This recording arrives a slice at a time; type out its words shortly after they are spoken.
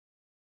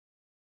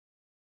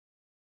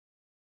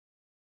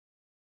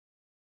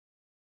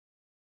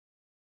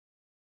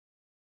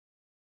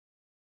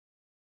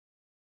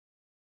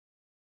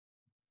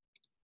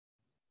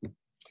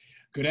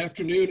Good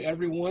afternoon,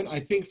 everyone. I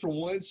think for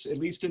once, at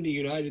least in the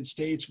United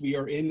States, we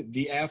are in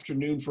the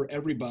afternoon for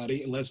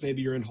everybody, unless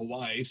maybe you're in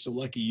Hawaii, so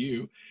lucky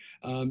you.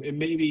 And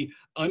maybe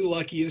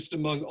unluckiest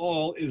among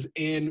all is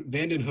Anne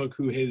Vandenhoeck,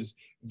 who has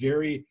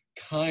very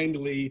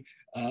kindly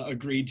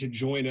agreed to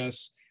join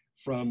us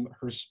from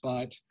her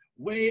spot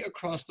way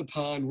across the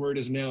pond where it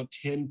is now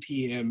 10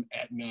 p.m.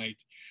 at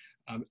night.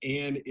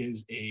 Anne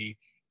is a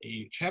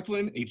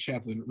chaplain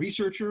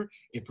researcher,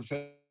 a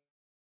professor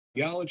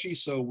theology,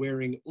 so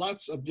wearing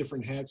lots of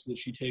different hats that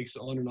she takes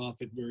on and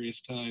off at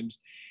various times.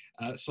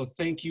 So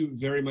thank you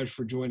very much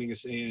for joining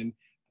us, Anne,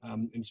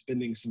 and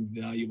spending some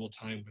valuable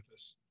time with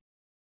us.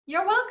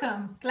 You're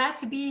welcome. Glad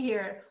to be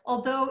here,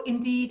 although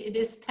indeed it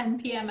is 10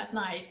 p.m. at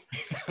night.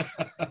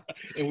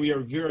 And we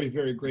are very,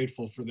 very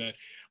grateful for that.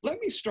 Let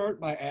me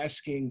start by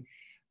asking,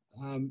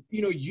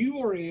 you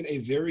are in a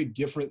very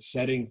different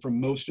setting from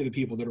most of the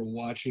people that are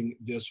watching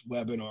this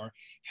webinar.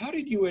 How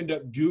did you end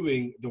up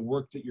doing the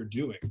work that you're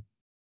doing?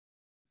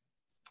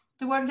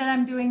 The work that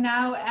I'm doing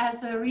now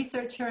as a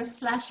researcher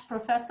 /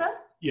 professor?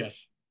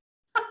 Yes.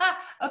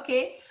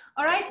 Okay.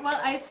 All right. Well,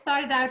 I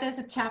started out as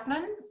a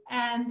chaplain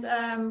and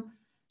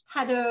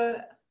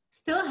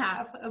still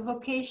have a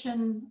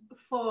vocation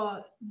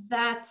for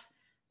that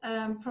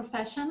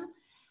profession.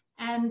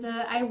 And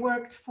I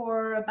worked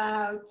for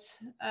about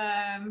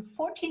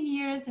 14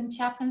 years in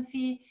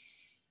chaplaincy.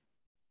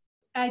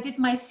 I did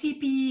my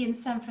CP in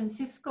San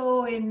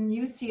Francisco in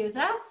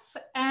UCSF,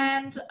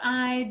 and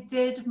I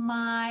did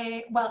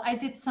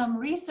some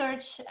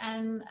research,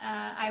 and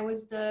I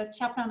was the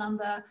chaplain on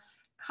the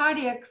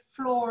cardiac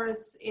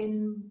floors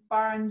in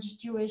Barnes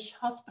Jewish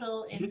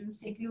Hospital in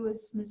St.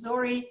 Louis,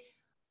 Missouri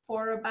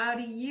for about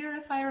a year,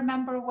 if I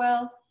remember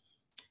well.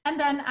 And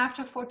then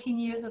after 14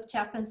 years of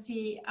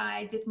chaplaincy,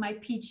 I did my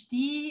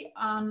PhD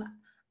on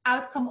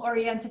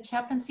outcome-oriented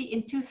chaplaincy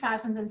in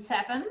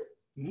 2007.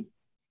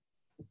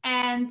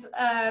 And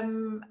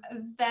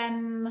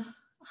then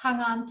hung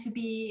on to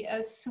be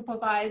a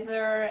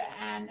supervisor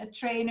and a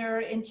trainer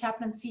in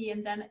chaplaincy,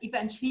 and then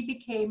eventually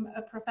became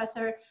a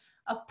professor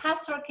of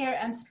pastoral care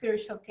and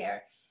spiritual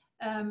care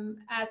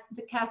at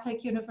the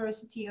Catholic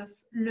University of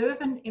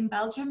Leuven in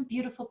Belgium.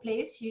 Beautiful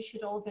place, you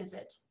should all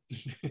visit.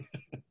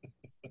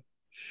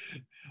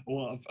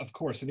 Well, of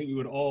course, I think we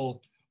would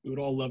all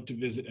love to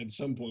visit at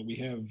some point. We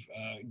have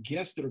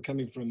guests that are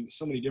coming from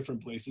so many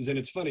different places, and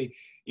it's funny,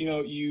 you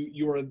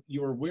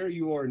are where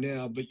you are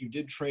now, but you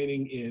did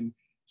training in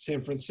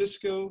San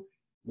Francisco,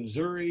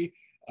 Missouri.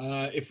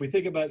 If we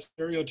think about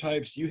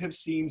stereotypes, you have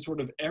seen sort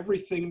of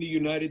everything the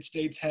United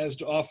States has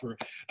to offer.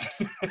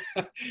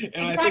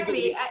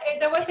 Exactly.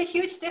 There was a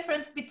huge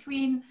difference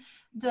between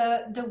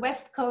the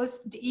West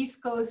Coast, the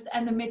East Coast,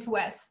 and the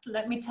Midwest,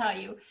 let me tell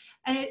you.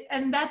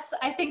 And that's,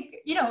 I think,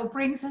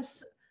 brings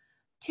us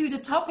to the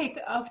topic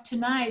of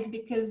tonight,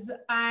 because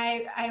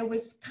I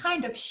was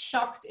kind of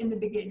shocked in the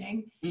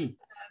beginning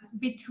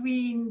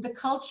between the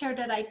culture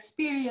that I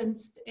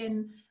experienced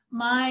in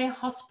my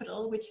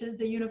hospital, which is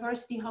the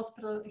University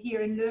Hospital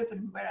here in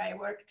Leuven, where I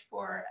worked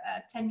for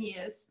 10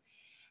 years,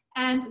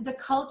 and the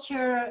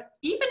culture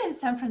even in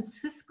San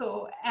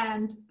Francisco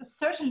and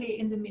certainly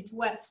in the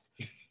Midwest,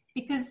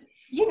 because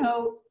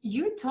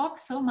you talk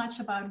so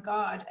much about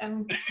God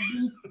and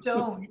we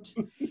don't.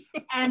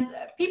 And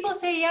people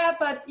say, yeah,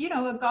 but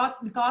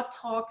God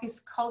talk is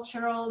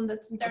cultural and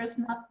there's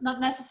not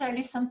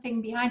necessarily something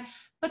behind.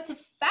 But the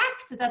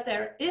fact that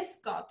there is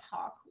God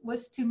talk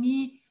was to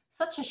me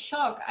such a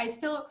shock. I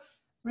still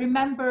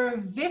remember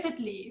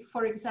vividly,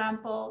 for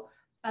example,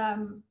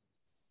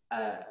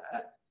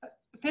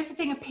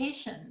 visiting a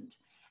patient.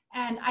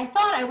 And I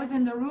thought I was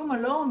in the room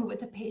alone with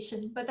the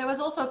patient, but there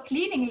was also a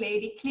cleaning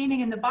lady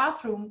cleaning in the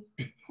bathroom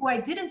who I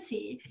didn't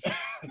see.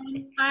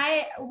 And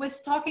I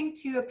was talking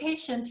to a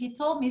patient. He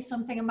told me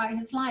something about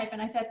his life.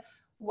 And I said,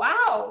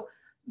 wow,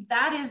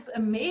 that is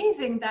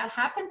amazing. That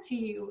happened to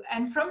you.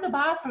 And from the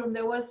bathroom,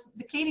 there was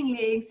the cleaning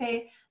lady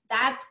saying,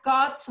 that's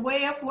God's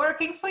way of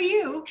working for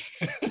you.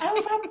 And I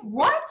was like,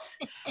 what?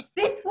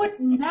 This would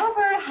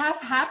never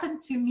have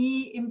happened to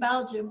me in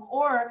Belgium.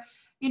 Or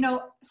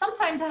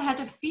sometimes I had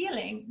a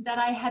feeling that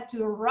I had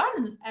to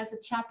run as a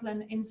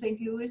chaplain in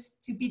St. Louis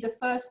to be the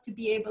first to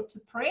be able to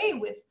pray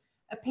with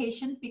a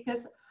patient,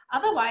 because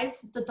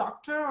otherwise the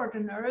doctor or the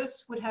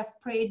nurse would have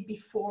prayed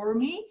before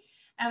me.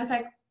 And I was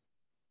like,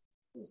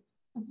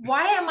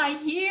 why am I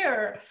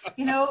here?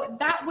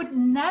 That would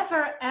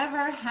never,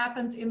 ever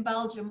happen in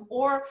Belgium.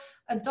 Or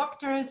a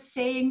doctor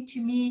saying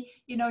to me,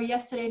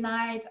 yesterday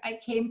night I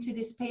came to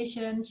this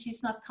patient,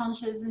 she's not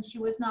conscious and she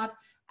was not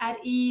at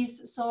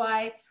ease. So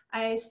I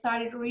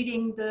started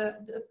reading the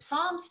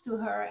Psalms to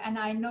her, and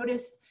I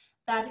noticed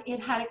that it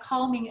had a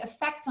calming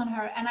effect on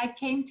her. And I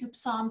came to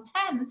Psalm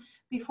 10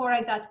 before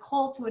I got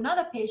called to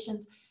another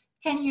patient.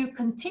 Can you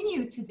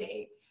continue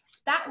today?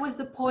 That was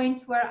the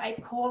point where I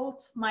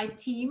called my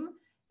team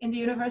in the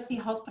University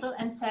Hospital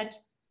and said,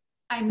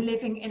 I'm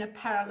living in a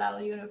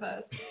parallel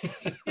universe.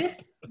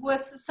 This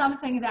was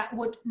something that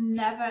would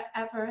never,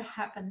 ever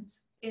happen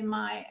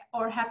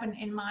or happen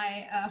in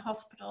my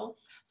hospital.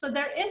 So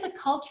there is a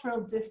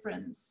cultural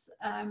difference.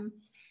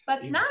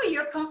 But now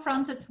you're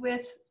confronted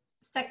with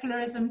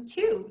secularism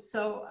too.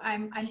 So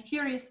I'm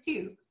curious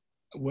too.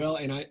 Well,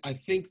 and I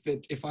think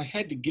that if I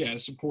had to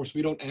guess, of course,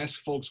 we don't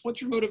ask folks,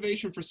 what's your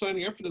motivation for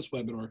signing up for this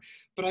webinar?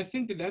 But I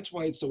think that that's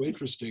why it's so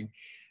interesting.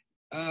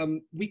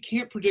 We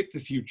can't predict the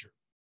future.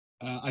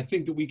 I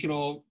think that we can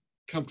all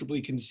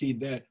comfortably concede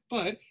that.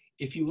 But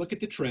if you look at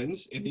the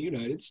trends in the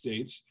United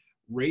States,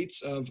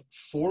 rates of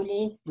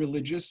formal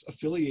religious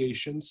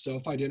affiliation,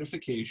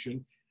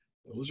 self-identification,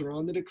 those are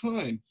on the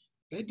decline.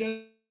 That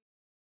doesn't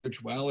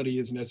spirituality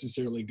is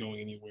necessarily going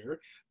anywhere,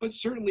 but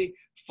certainly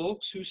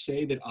folks who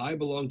say that I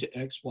belong to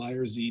X, Y,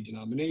 or Z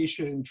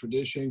denomination,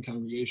 tradition,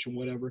 congregation,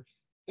 whatever,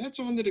 that's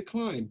on the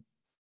decline.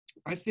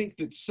 I think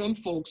that some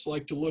folks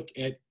like to look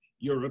at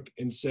Europe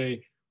and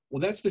say,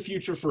 well, that's the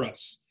future for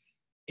us.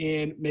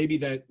 And maybe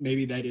that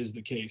is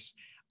the case.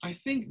 I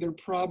think there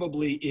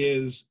probably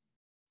is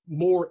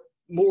more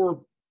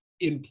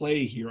in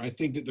play here. I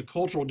think that the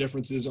cultural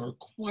differences are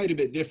quite a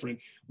bit different.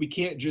 We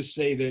can't just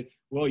say that,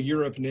 well,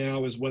 Europe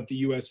now is what the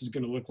US is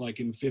going to look like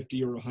in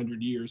 50 or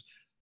 100 years.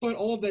 But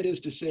all of that is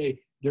to say,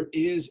 there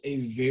is a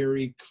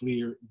very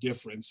clear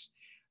difference.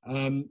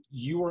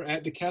 You are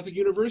at the Catholic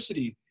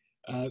University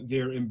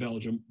there in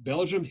Belgium.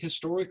 Belgium,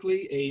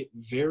 historically, a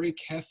very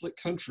Catholic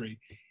country.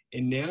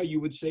 And now you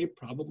would say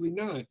probably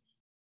not.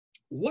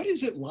 What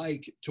is it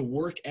like to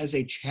work as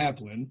a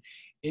chaplain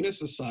in a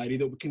society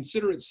that would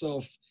consider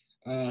itself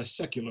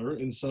secular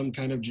in some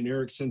kind of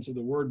generic sense of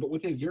the word, but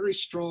with a very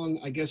strong,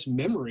 I guess,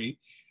 memory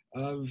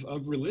of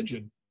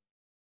religion?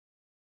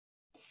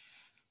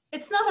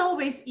 It's not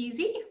always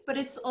easy, but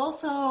it's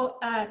also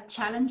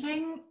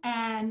challenging,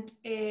 and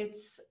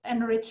it's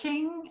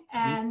enriching,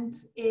 and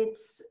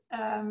it's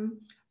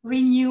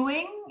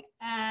renewing,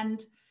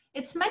 and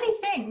it's many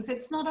things.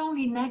 It's not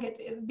only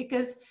negative,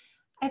 because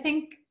I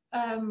think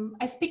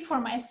I speak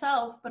for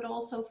myself, but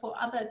also for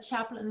other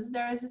chaplains.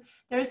 There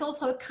is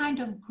also a kind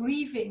of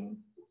grieving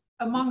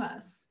among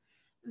us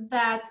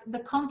that the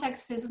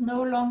context is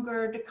no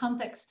longer the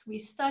context we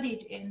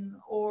studied in,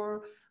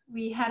 or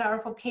we had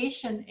our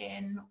vocation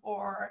in,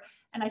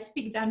 and I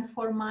speak then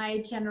for my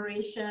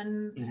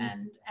generation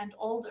and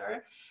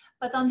older.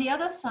 But on the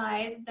other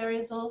side, there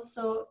is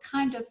also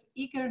kind of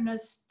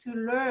eagerness to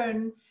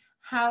learn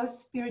how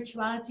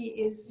spirituality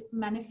is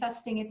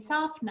manifesting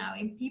itself now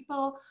in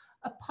people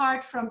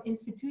apart from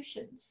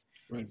institutions.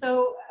 Right.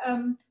 So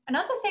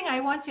another thing I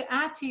want to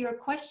add to your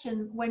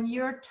question, when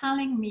you're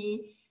telling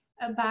me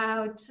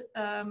about,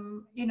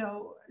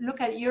 look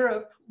at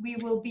Europe, we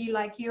will be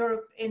like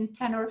Europe in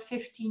 10 or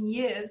 15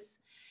 years.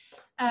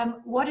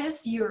 What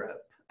is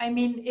Europe? I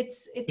mean,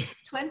 it's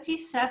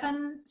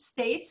 27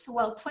 states,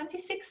 well,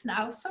 26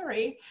 now,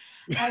 sorry.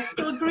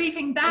 Still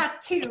grieving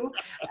that too.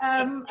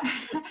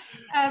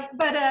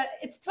 But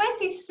it's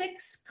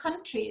 26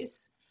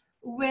 countries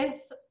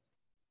with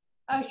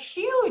a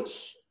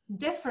huge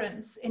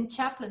difference in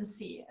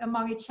chaplaincy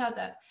among each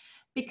other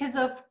because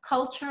of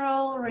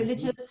cultural,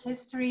 religious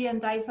history and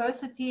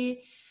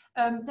diversity.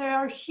 There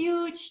are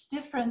huge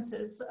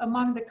differences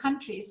among the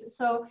countries.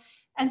 So,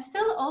 and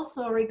still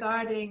also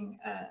regarding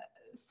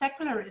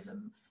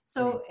secularism.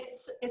 So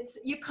it's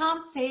you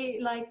can't say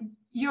like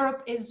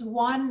Europe is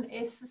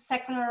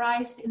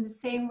secularized in the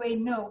same way.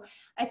 No,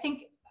 I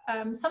think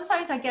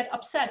sometimes I get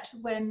upset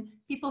when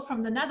people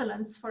from the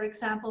Netherlands, for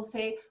example,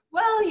 say,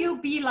 well, you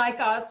be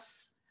like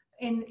us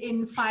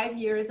in 5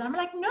 years. And I'm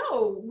like,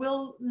 no,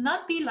 we'll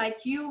not be like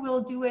you.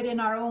 We'll do it in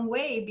our own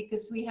way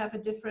because we have a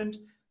different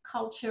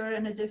culture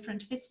and a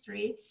different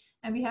history,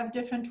 and we have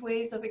different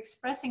ways of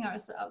expressing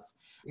ourselves.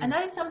 And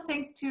that is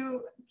something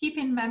to keep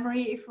in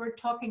memory if we're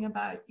talking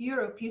about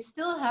Europe. You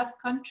still have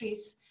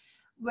countries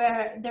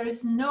where there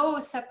is no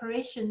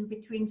separation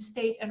between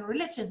state and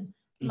religion,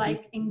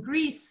 like in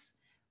Greece,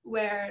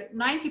 where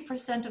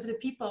 90% of the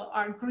people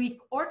are Greek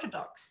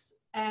Orthodox,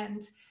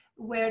 and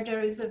where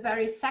there is a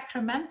very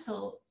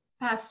sacramental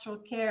pastoral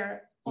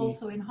care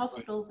also in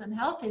hospitals and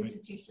health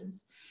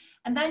institutions.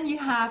 And then you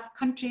have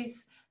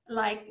countries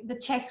like the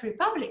Czech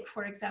Republic,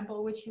 for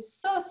example, which is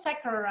so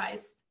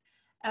secularized,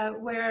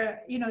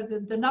 where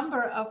the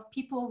number of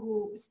people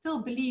who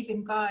still believe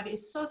in God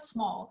is so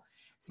small.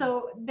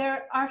 So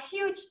there are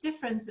huge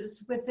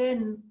differences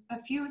within a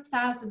few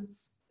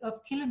thousands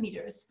of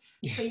kilometers.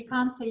 So you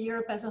can't say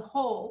Europe as a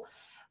whole.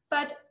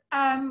 But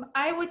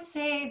I would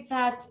say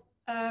that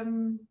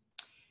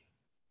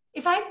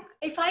if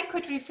I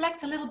could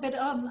reflect a little bit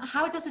on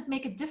how does it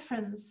make a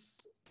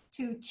difference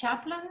to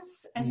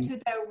chaplains and to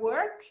their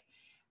work,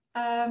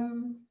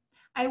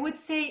 I would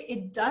say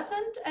it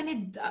doesn't and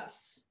it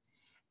does.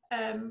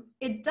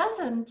 It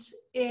doesn't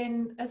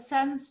in a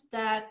sense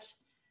that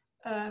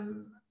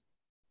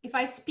if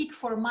I speak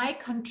for my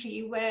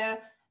country, where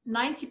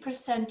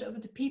 90%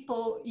 of the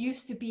people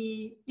used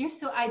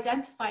to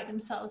identify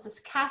themselves as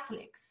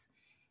Catholics,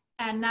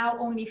 and now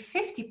only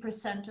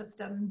 50% of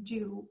them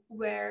do,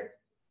 where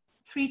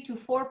 3 to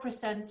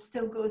 4%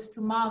 still goes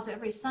to Mass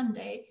every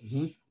Sunday,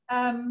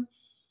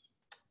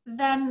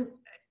 then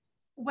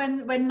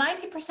when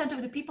 90%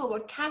 of the people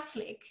were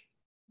Catholic,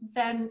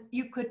 then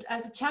you could,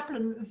 as a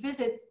chaplain,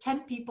 visit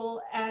 10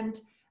 people and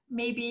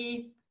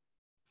maybe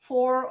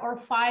 4 or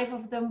 5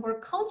 of them were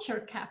culture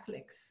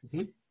Catholics,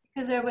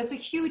 because there was a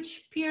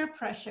huge peer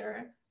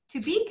pressure to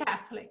be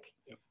Catholic.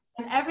 Yep.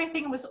 And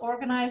everything was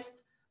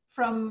organized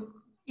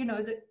from, you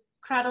know, the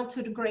cradle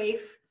to the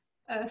grave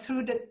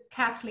through the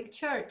Catholic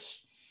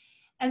Church.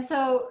 And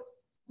so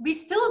we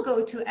still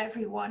go to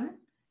everyone,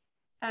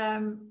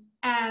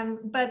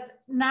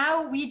 but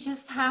now we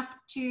just have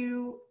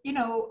to, you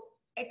know,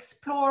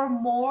 explore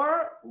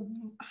more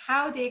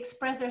how they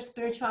express their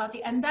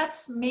spirituality. And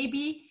that's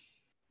maybe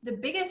the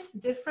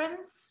biggest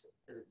difference,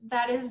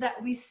 that is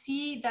that we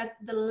see that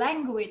the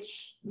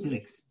language to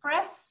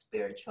express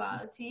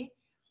spirituality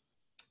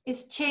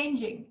is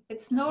changing.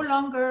 It's no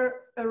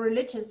longer a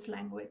religious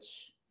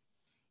language.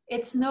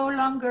 It's no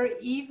longer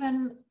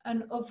even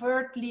an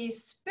overtly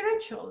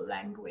spiritual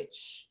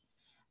language.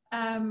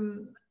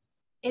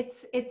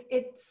 It's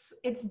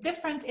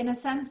different in a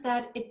sense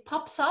that it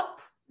pops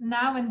up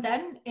now and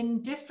then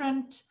in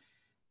different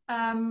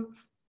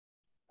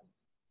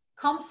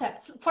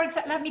concepts. For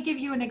example, let me give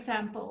you an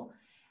example.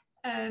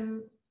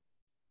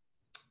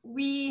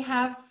 We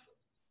have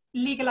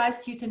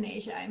legalized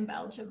euthanasia in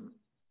Belgium.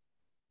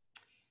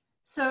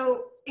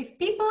 So if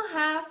people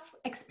have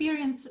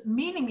experienced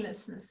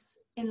meaninglessness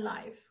in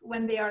life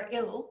when they are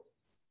ill,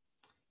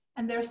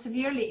 and they're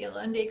severely ill,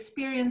 and they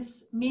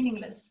experience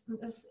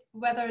meaninglessness,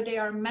 whether they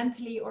are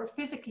mentally or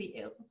physically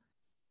ill,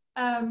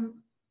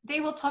 they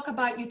will talk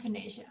about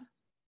euthanasia.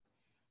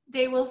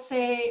 They will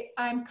say,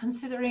 I'm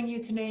considering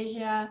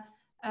euthanasia,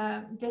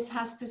 this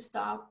has to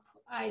stop.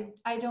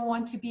 I don't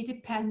want to be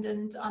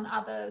dependent on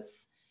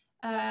others.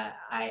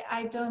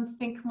 I don't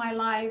think my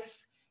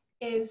life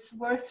is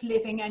worth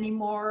living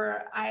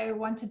anymore. I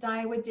want to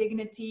die with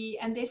dignity.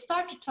 And they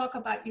start to talk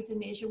about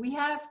euthanasia. We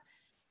have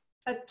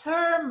a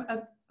term,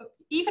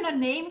 even a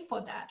name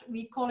for that.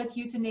 We call it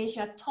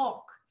euthanasia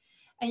talk.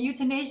 And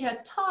euthanasia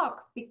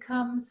talk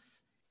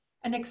becomes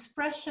an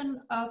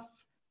expression of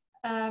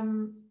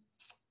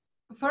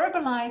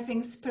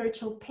verbalizing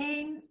spiritual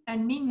pain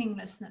and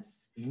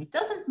meaninglessness. It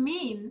doesn't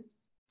mean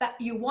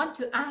that you want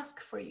to ask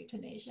for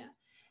euthanasia.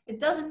 It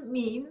doesn't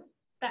mean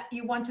that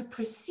you want to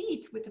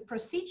proceed with the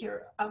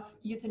procedure of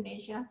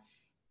euthanasia.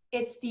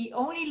 It's the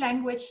only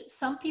language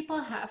some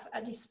people have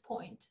at this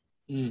point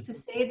to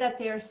say that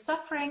they're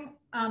suffering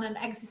on an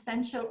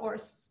existential or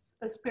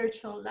a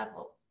spiritual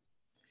level.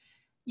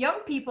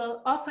 Young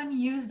people often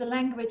use the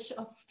language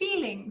of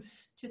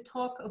feelings to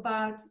talk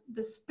about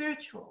the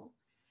spiritual.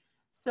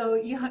 So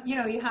you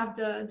have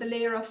the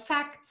layer of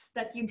facts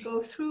that you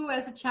go through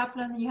as a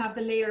chaplain, you have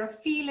the layer of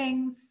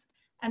feelings,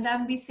 and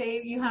then we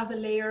say you have the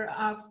layer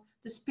of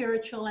the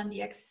spiritual and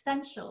the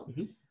existential.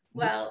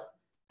 Well,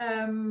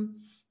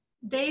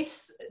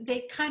 they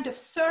kind of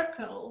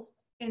circle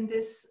in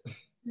this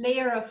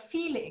layer of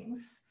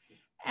feelings,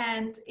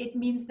 and it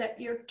means that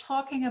you're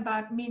talking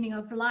about meaning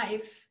of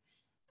life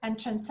and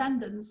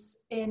transcendence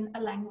in a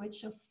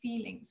language of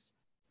feelings,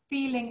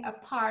 feeling a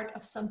part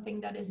of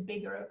something that is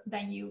bigger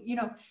than you. You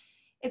know,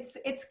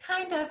 it's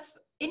kind of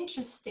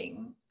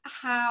interesting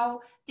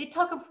how they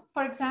talk of,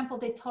 for example,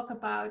 they talk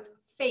about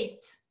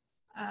fate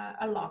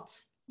a lot.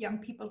 Young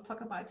people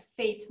talk about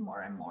fate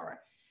more and more,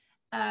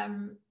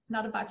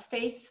 not about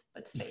faith,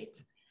 but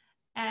fate.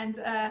 And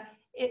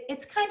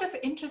it's kind of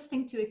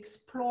interesting to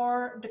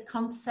explore the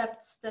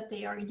concepts that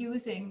they are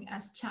using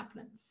as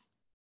chaplains.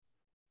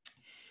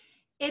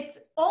 It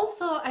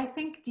also, I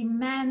think,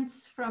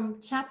 demands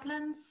from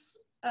chaplains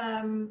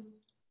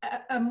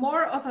a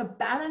more of a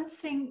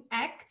balancing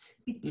act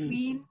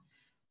between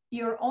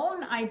your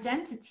own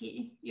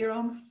identity, your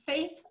own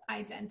faith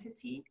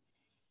identity,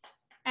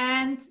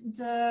 and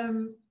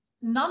the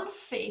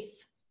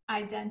non-faith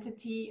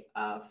identity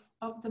of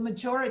the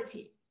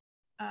majority,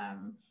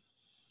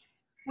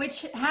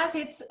 which has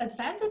its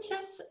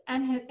advantages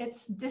and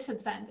its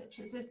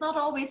disadvantages. It's not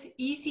always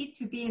easy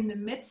to be in the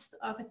midst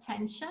of a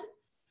tension,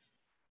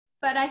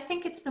 but I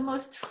think it's the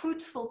most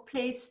fruitful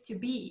place to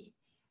be,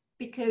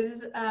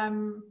 because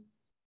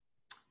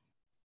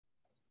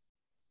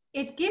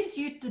it gives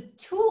you the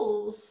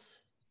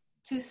tools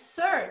to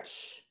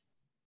search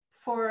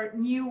for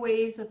new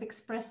ways of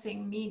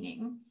expressing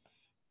meaning.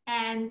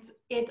 And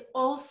it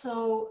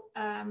also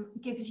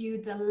gives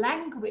you the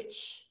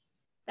language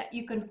that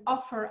you can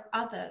offer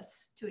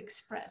others to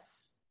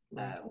express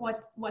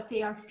what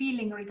they are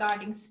feeling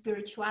regarding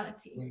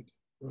spirituality.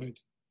 Right.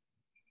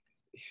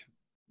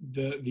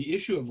 The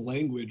issue of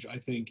language, I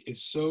think,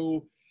 is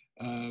so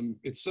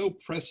it's so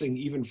pressing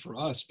even for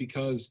us,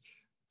 because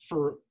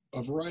for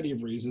a variety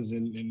of reasons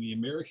in the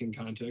American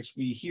context,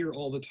 we hear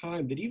all the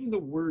time that even the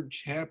word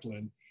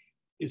chaplain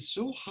is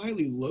so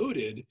highly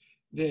loaded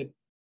that it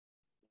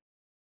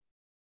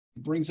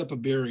brings up a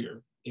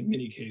barrier in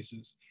many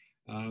cases.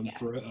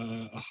 For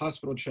a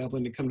hospital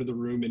chaplain to come to the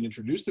room and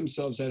introduce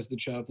themselves as the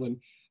chaplain,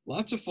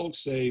 lots of folks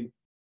say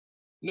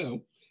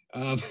no,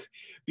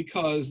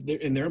 because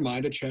in their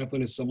mind, a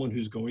chaplain is someone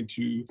who's going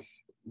to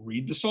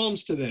read the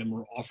Psalms to them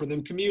or offer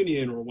them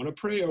communion or want to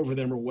pray over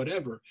them or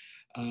whatever.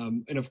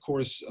 And of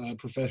course,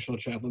 professional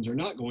chaplains are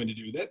not going to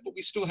do that, but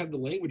we still have the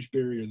language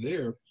barrier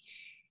there.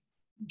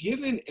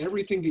 Given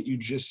everything that you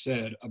just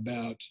said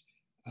about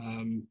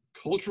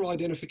cultural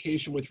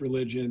identification with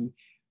religion,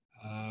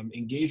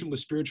 engagement with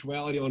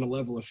spirituality on a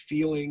level of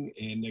feeling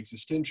and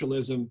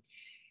existentialism,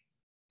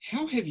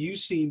 how have you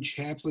seen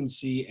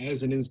chaplaincy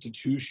as an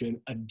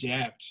institution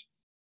adapt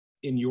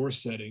in your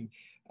setting?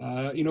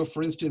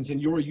 For instance, in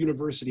your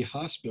university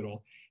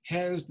hospital,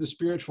 has the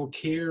spiritual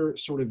care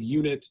sort of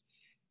unit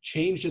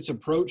changed its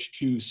approach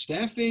to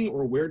staffing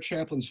or where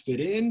chaplains fit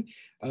in?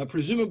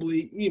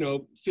 Presumably,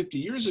 50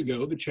 years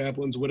ago, the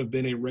chaplains would have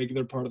been a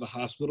regular part of the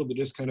hospital that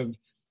just kind of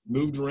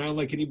moved around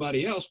like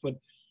anybody else. But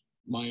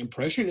my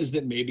impression is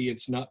that maybe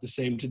it's not the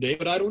same today,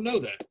 but I don't know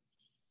that.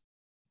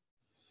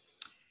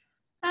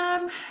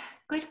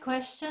 Good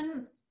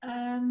question.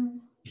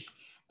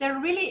 There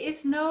really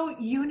is no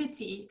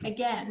unity.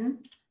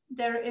 Again,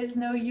 there is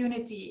no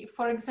unity.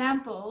 For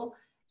example,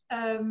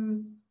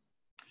 when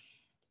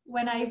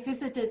I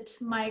visited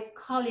my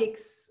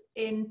colleagues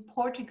in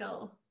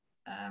Portugal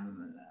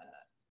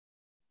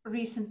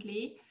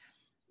recently,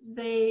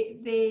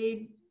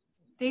 they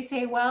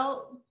say,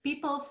 well,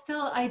 people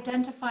still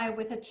identify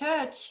with a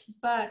church,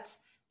 but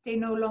they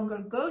no longer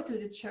go to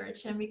the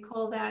church. And we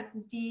call that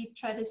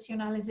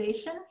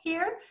detraditionalization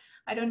here.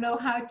 I don't know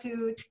how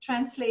to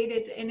translate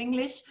it in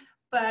English,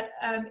 but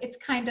it's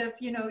kind of,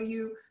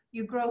 you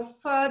grow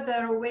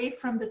further away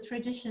from the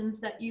traditions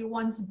that you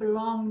once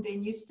belonged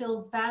in. You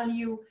still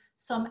value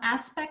some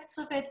aspects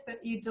of it,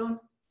 but you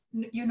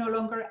no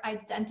longer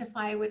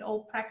identify with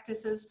all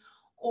practices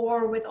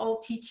or with all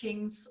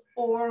teachings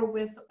or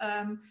with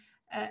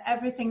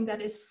everything that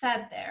is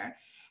said there.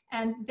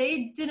 And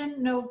they didn't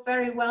know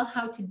very well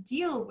how to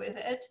deal with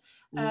it.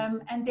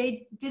 And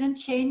they didn't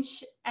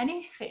change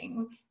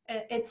anything.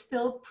 It's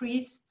still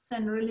priests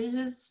and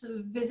religious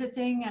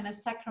visiting and a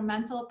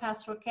sacramental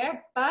pastoral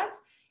care, but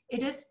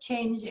it is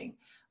changing.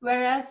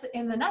 Whereas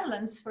in the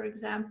Netherlands, for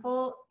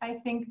example, I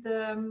think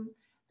the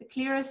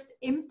clearest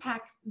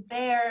impact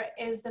there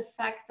is the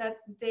fact that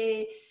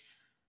they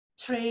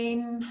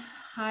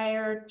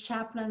hire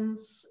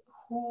chaplains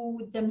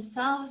who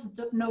themselves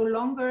no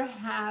longer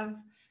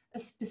have a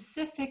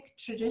specific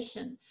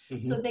tradition.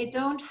 So they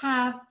don't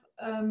have,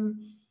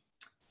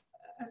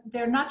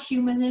 they're not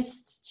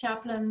humanist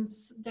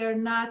chaplains, they're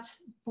not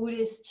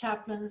Buddhist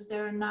chaplains,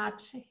 they're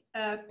not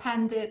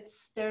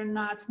Pandits, they're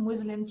not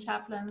Muslim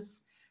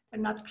chaplains,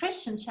 they're not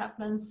Christian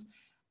chaplains.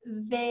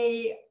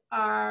 They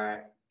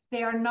are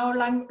no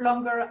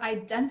longer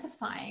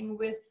identifying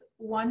with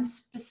one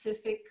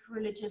specific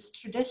religious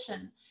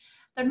tradition.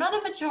 They're not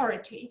a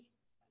majority,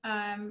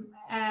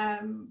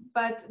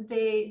 but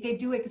they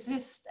do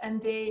exist,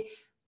 and they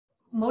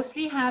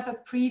mostly have a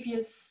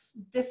previous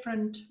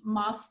different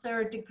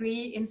master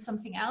degree in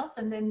something else,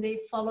 and then they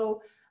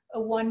follow a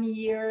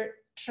 1-year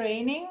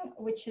training,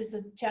 which is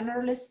a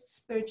generalist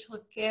spiritual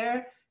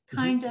care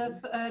kind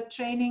of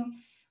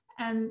training,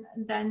 and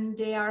then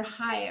they are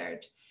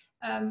hired.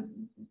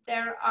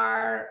 There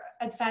are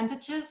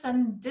advantages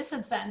and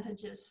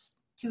disadvantages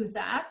to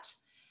that,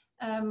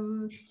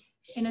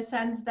 in a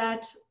sense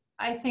that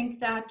I think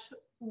that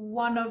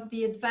one of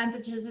the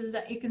advantages is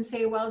that you can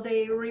say, well,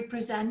 they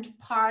represent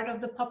part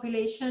of the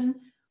population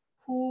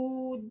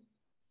who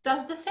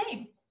does the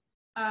same.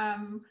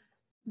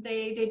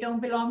 They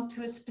don't belong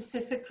to a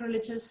specific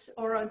religious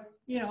or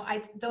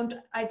I don't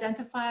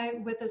identify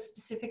with a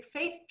specific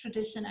faith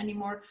tradition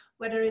anymore,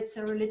 whether it's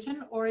a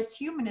religion or it's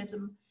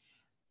humanism.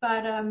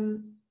 But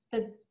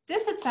the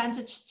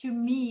disadvantage to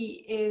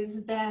me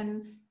is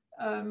then,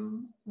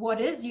 what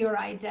is your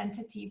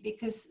identity?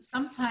 Because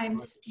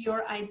sometimes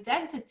your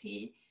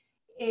identity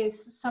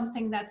is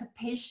something that the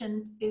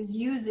patient is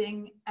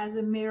using as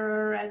a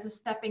mirror, as a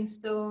stepping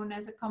stone,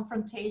 as a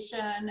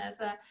confrontation, as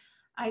a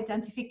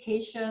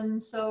identification.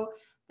 So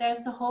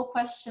there's the whole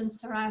question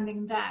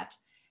surrounding that.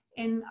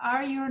 In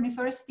our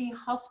university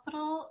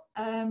hospital,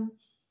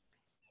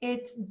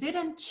 it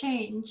didn't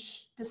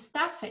change the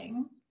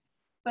staffing,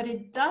 but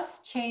it does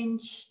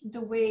change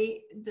the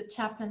way the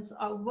chaplains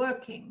are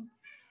working.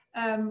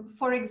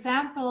 For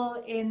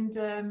example, in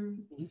the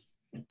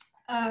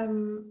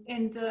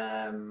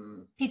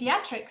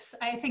pediatrics,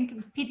 I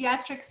think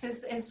pediatrics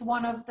is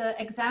one of the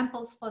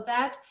examples for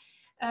that.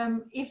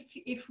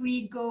 If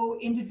we go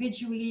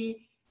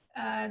individually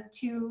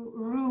to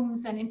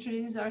rooms and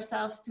introduce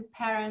ourselves to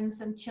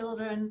parents and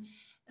children,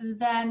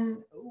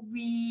 then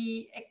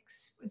the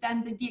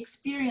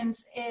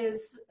experience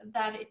is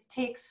that it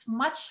takes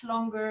much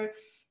longer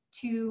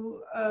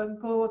to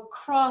go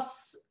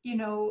across,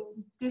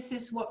 this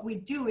is what we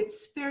do,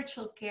 it's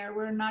spiritual care.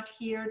 We're not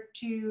here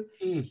to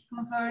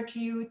convert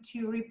you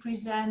to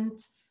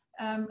represent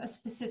a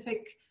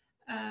specific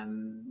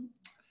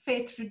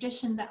faith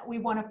tradition that we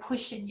want to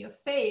push in your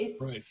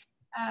face. Right.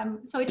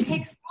 So it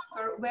takes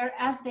longer,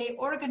 whereas they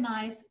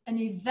organize an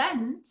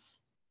event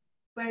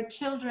where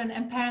children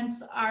and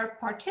parents are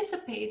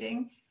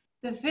participating,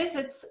 the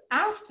visits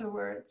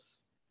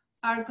afterwards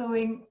are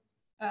going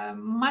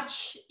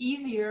much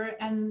easier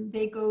and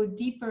they go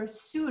deeper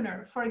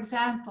sooner. For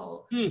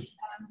example,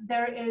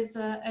 there is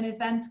an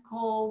event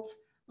called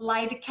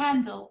Light a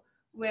Candle,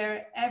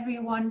 where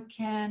everyone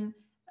can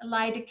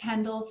light a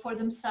candle for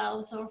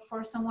themselves or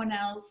for someone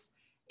else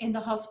in the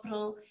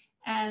hospital.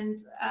 And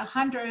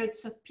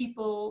hundreds of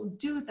people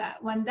do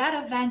that. When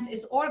that event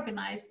is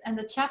organized and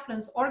the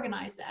chaplains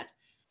organize that,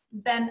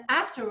 then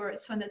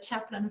afterwards, when the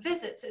chaplain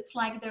visits, it's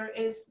like there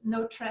is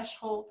no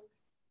threshold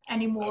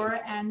anymore,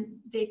 and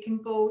they can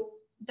go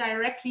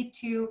directly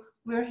to,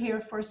 we're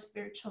here for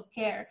spiritual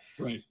care.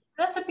 Right.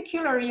 That's a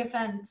peculiar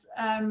event.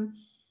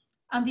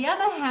 On the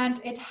other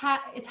hand,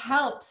 it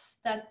helps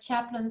that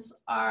chaplains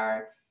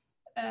are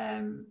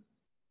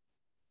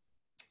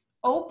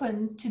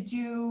open to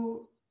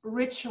do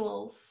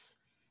rituals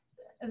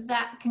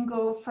that can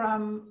go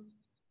from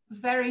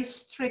very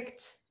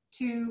strict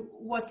to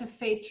what the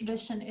faith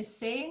tradition is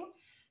saying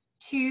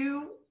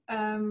to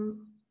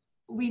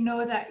we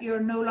know that you're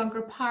no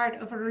longer part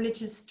of a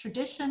religious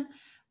tradition,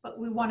 but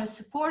we want to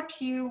support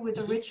you with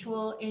a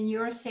ritual in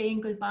your saying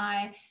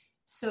goodbye.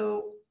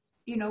 So,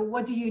 you know,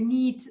 what do you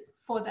need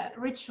for that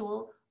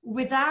ritual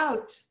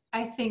without,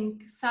 I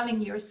think,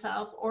 selling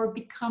yourself or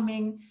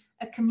becoming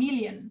a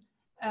chameleon?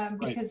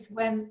 Because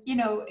when, you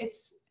know,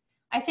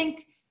 I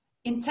think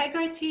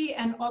integrity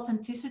and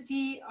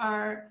authenticity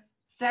are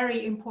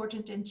very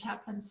important in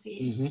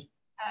chaplaincy,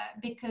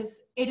 because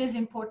it is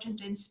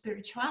important in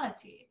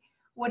spirituality.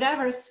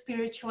 Whatever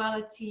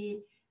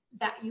spirituality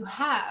that you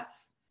have,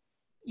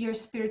 your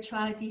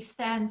spirituality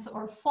stands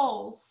or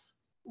falls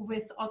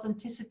with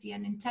authenticity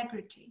and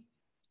integrity.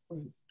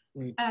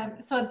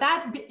 So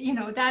that, you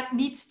know, that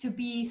needs to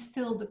be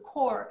still the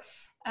core.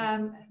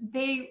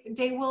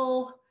 They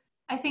will,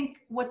 I think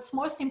what's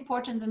most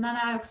important, and then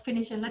I'll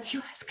finish and let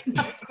you ask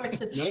another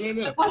question.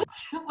 No.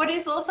 What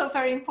is also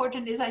very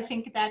important is, I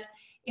think, that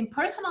in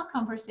personal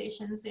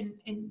conversations,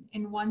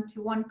 in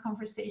one-to-one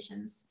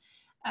conversations,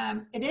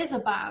 it is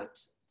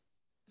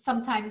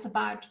sometimes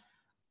about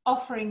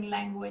offering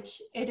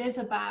language. It is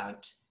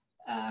about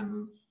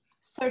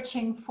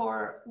searching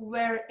for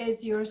where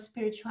is your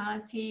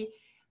spirituality,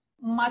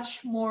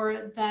 much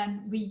more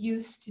than we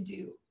used to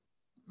do.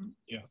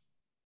 Yeah.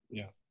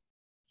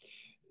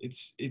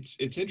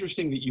 It's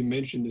interesting that you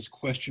mentioned this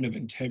question of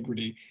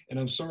integrity, and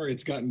I'm sorry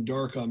it's gotten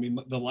dark on me.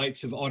 The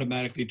lights have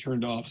automatically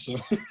turned off, so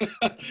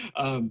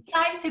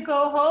time to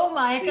go home,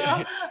 Michael.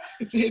 Yeah,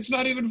 it's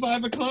not even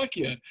 5 o'clock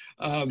yet.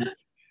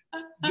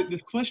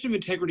 The question of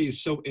integrity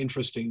is so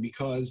interesting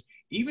because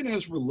even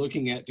as we're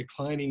looking at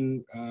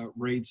declining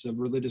rates of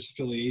religious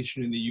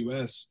affiliation in the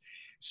U.S.,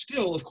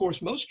 still, of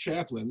course, most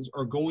chaplains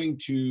are going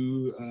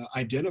to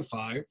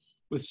identify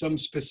with some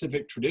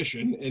specific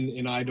tradition,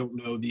 and I don't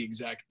know the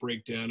exact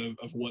breakdown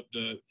of what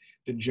the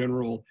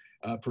general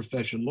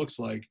profession looks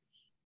like,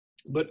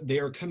 but they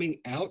are coming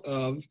out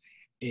of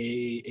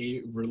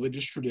a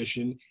religious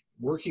tradition,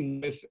 working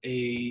with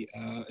a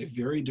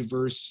very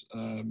diverse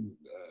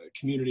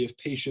community of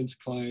patients,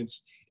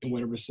 clients, in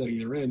whatever setting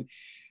they're in.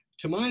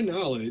 To my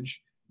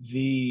knowledge,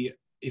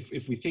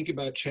 if we think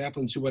about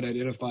chaplains who would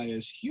identify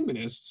as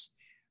humanists,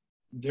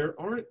 there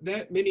aren't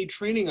that many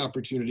training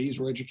opportunities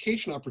or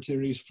education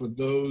opportunities for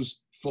those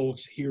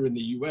folks here in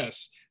the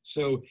US.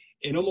 So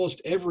in almost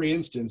every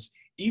instance,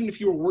 even if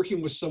you were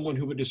working with someone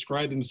who would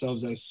describe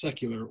themselves as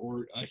secular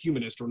or a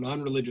humanist or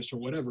non-religious or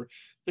whatever,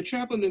 the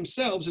chaplain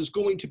themselves is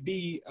going to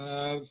be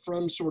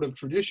from some sort of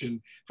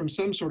tradition.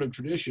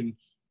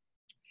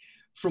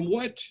 From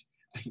what,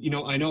 you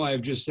know, I know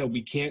I've just said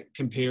we can't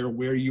compare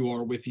where you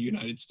are with the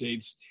United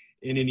States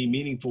in any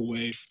meaningful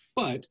way,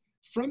 but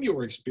from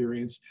your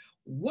experience,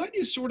 what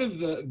is sort of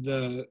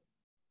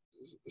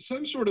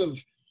some sort of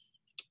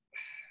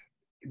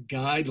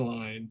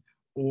guideline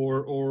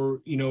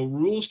or you know,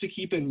 rules to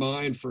keep in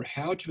mind for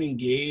how to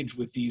engage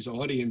with these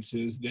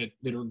audiences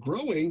that are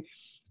growing,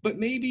 but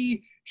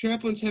maybe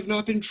chaplains have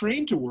not been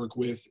trained to work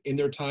with in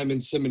their time in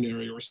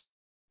seminary or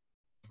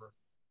whatever?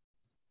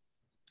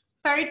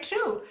 Very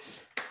true.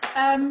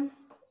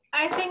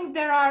 I think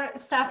there are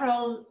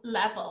several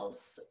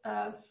levels.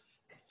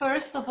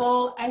 First of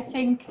all, I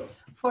think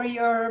for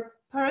your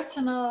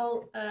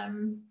personal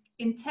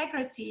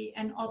integrity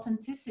and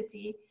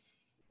authenticity,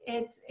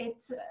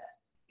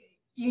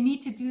 you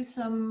need to do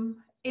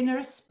some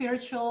inner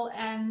spiritual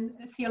and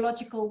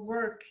theological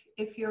work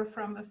if you're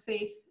from a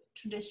faith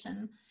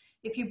tradition,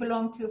 if you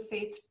belong to a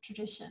faith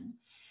tradition.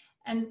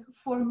 And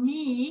for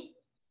me,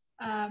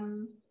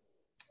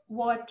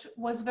 what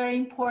was very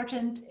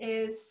important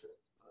is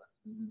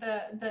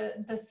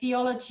the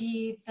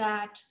theology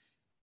that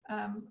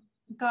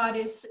God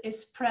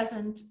is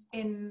present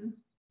in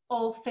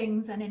all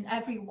things and in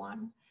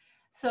everyone.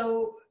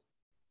 So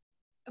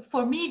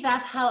for me,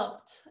 that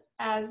helped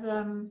as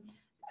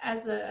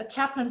a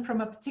chaplain from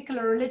a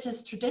particular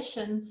religious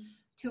tradition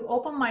to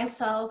open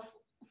myself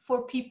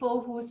for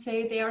people who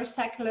say they are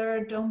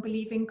secular, don't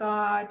believe in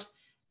God,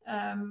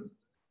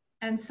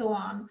 and so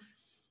on.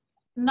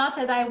 Not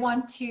that I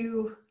want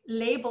to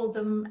label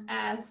them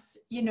as,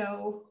 you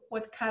know,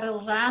 what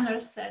Karel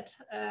Rahner said.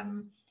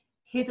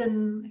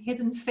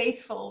 hidden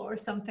faithful or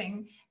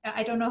something.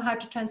 I don't know how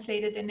to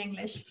translate it in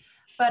English,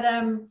 but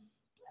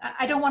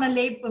I don't want to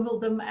label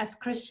them as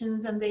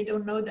Christians and they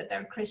don't know that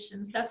they're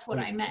Christians. That's what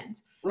I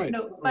meant. Right.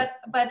 No,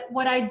 but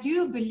what I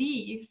do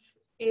believe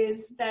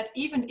is that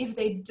even if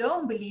they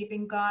don't believe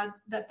in God,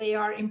 that they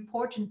are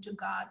important to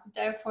God.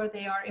 Therefore,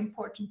 they are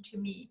important to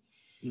me.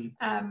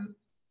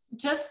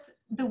 Just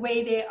the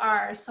way they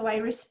are. So I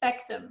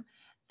respect them.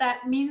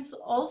 That means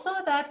also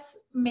that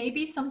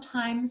maybe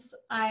sometimes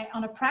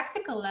on a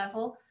practical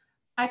level,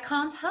 I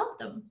can't help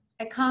them.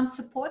 I can't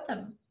support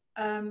them.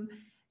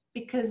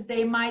 Because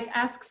they might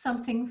ask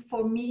something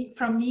from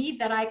me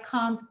that I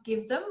can't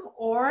give them,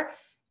 or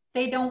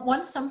they don't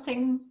want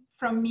something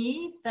from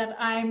me that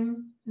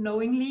I'm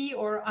knowingly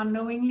or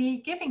unknowingly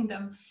giving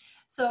them.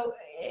 So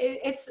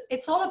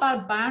it's all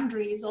about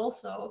boundaries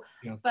also.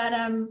 Yeah. But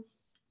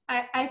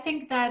I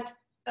think that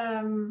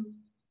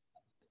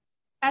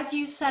as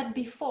you said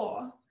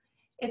before,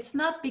 it's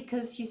not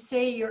because you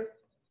say you're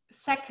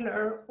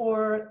secular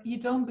or you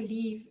don't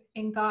believe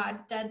in God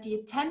that the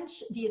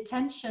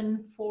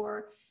attention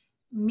for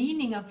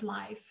meaning of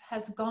life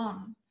has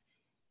gone.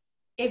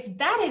 If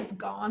that is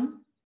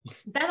gone,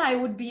 then I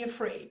would be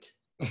afraid.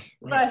 Right.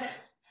 But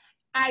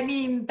I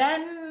mean,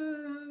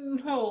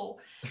 then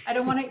I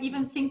don't want to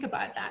even think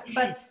about that.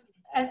 But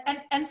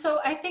and so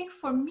I think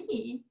for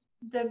me,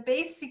 the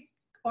basic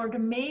or the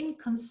main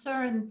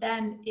concern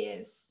then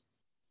is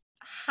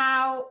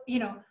how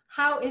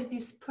is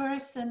this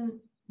person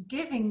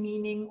giving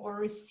meaning or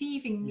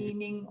receiving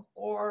meaning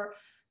or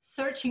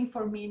searching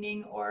for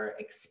meaning or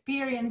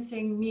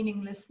experiencing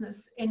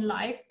meaninglessness in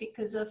life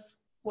because of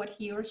what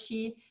he or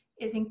she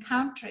is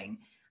encountering.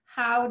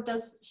 How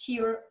does she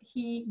or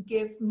he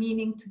give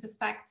meaning to the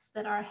facts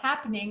that are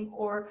happening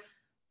or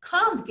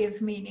can't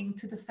give meaning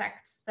to the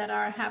facts that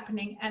are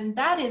happening? And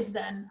that is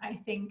then, I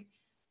think,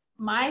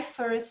 my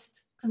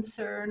first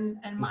concern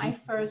and my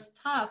first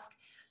task.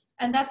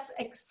 And that's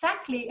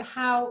exactly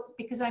how,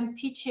 because I'm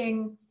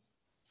teaching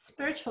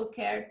spiritual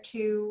care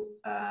to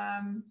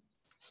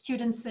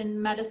students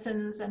in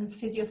medicines and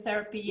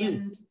physiotherapy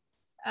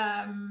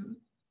and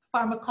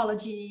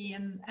pharmacology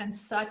and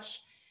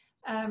such.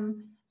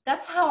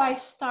 That's how I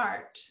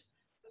start,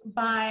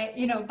 by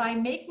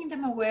making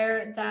them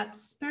aware that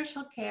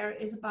spiritual care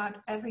is about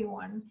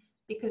everyone,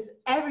 because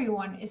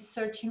everyone is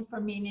searching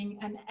for meaning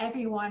and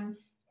everyone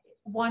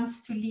wants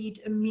to lead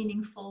a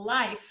meaningful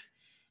life.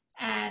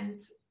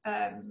 And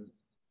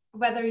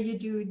whether you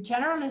do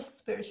generalist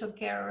spiritual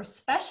care or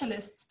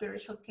specialist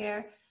spiritual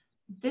care,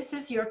 this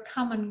is your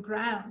common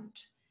ground.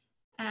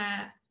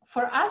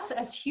 For us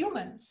as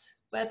humans,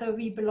 whether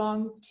we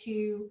belong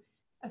to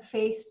a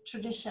faith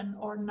tradition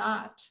or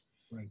not.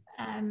 Right.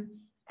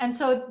 And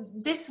so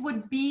this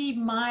would be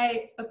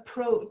my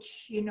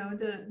approach,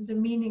 the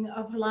meaning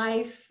of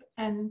life,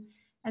 and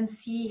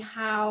see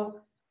how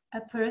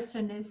a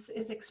person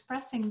is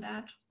expressing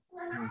that.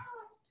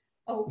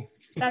 Oh,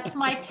 that's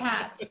my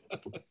cat.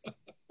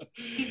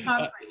 He's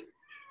hungry.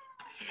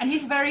 And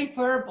he's very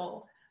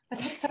verbal, but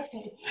it's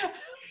okay.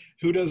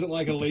 Who doesn't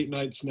like a late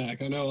night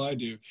snack? I know I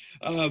do.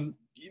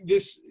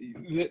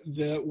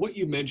 What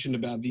you mentioned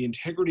about the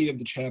integrity of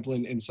the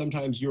chaplain, and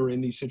sometimes you're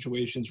in these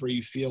situations where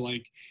you feel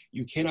like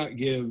you cannot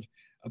give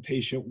a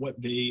patient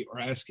what they are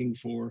asking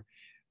for.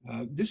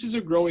 This is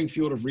a growing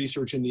field of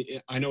research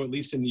I know, at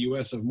least in the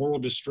US, of moral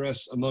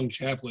distress among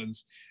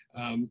chaplains.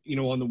 On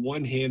the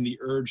one hand, the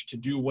urge to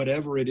do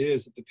whatever it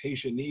is that the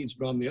patient needs,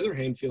 but on the other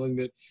hand, feeling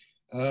that,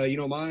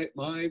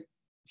 my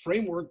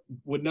framework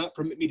would not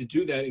permit me to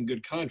do that in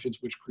good conscience,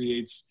 which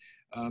creates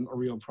a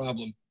real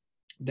problem.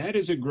 That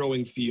is a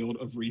growing field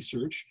of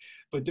research,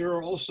 but there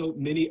are also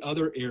many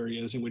other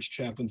areas in which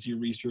chaplaincy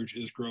research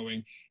is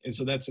growing. And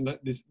so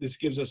this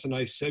gives us a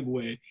nice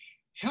segue.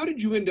 How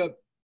did you end up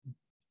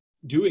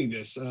doing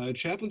this?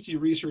 Chaplaincy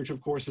research,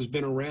 of course, has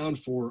been around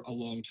for a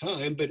long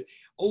time, but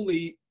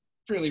only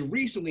fairly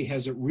recently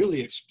has it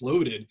really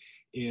exploded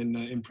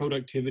in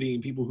productivity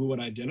and people who would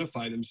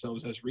identify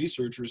themselves as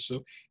researchers.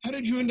 So how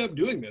did you end up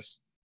doing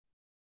this?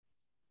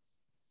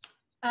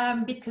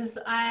 Because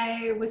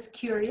I was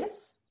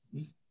curious.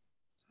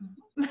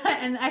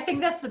 And I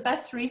think that's the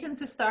best reason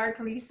to start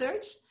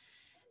research.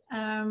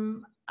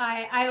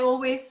 I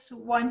always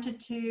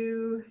wanted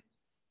to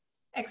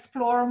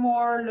explore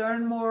more,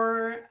 learn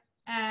more,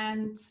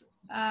 and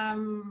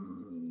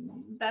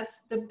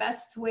that's the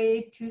best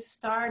way to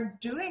start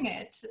doing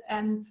it.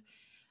 And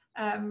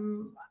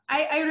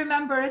I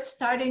remember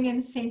starting in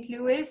St.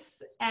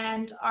 Louis,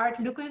 and Art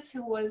Lucas,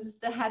 who was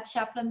the head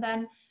chaplain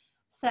then,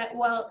 said,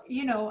 well,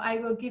 I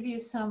will give you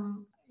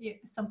some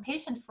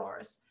patient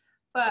floors,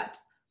 but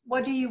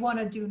what do you want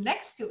to do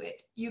next to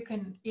it? You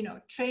can,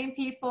 train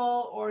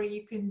people, or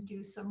you can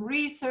do some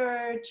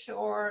research,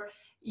 or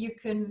you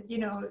can,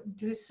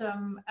 do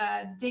some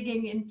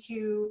digging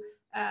into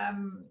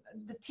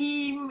the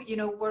team,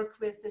 work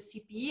with the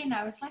CPE. And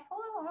I was like,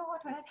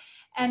 what?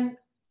 And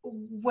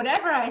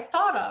whatever I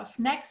thought of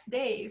next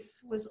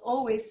days was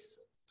always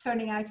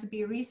turning out to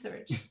be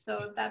research.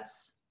 So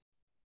that's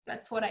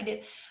that's what I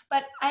did.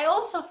 But I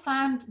also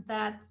found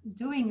that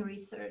doing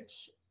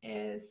research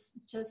is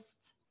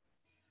just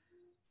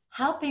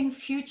helping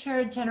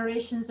future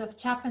generations of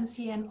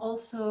chaplaincy, and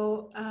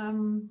also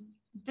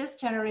this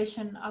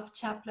generation of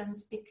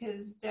chaplains,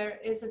 because there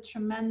is a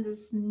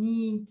tremendous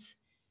need,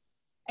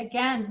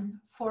 again,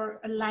 for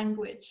a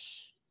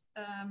language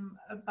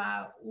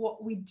about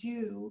what we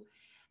do.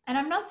 And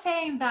I'm not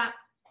saying that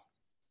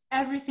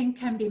everything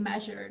can be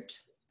measured.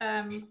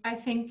 I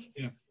think,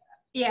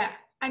 yeah,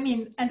 I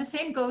mean, and the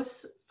same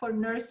goes for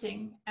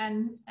nursing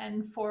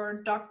and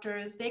for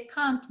doctors. They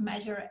can't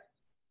measure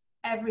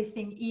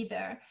everything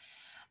either.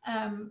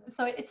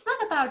 So it's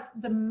not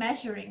about the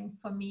measuring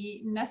for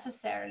me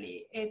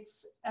necessarily.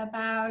 It's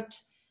about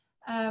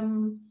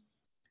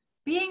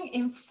being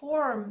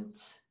informed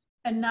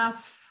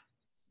enough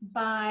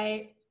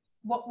by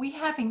what we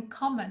have in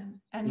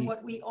common and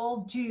what we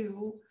all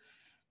do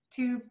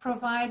to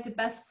provide the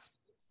best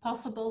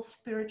possible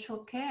spiritual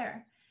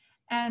care.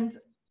 And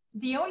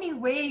the only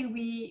way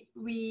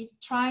we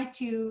try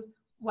to,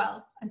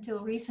 well, until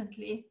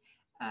recently,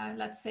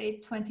 let's say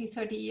 20,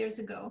 30 years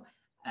ago,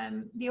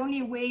 the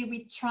only way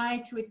we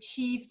tried to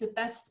achieve the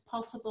best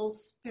possible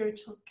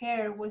spiritual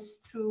care was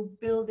through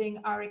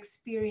building our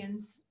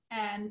experience,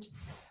 and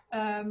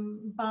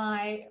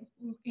by,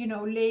 you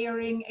know,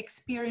 layering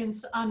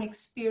experience on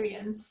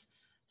experience,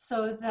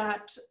 so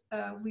that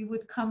we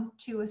would come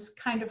to a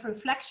kind of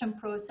reflection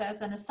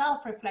process and a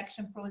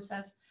self-reflection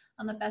process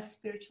on the best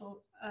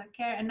spiritual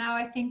care. And now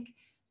I think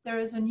there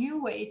is a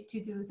new way to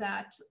do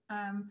that,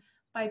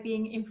 by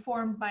being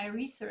informed by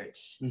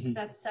research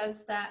that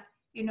says that,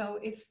 you know,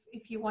 if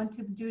you want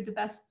to do the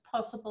best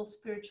possible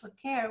spiritual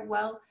care,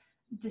 well,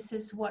 this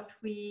is what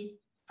we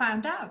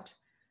found out.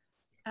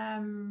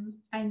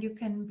 And you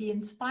can be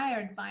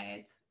inspired by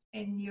it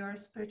in your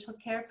spiritual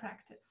care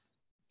practice.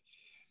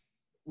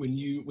 When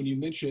you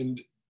mentioned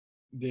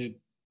that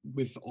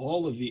with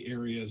all of the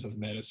areas of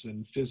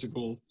medicine,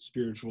 physical,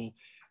 spiritual,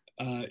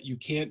 you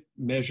can't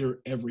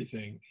measure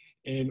everything.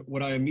 And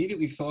what I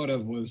immediately thought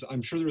of was,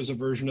 I'm sure there is a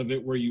version of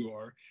it where you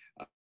are,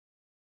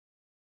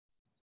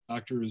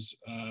 doctor's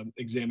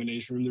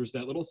examination room, there's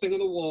that little thing on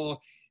the wall.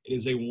 It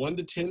is a 1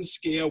 to 10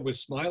 scale with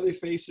smiley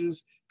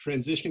faces,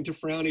 transitioning to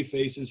frowny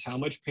faces. How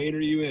much pain are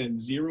you in?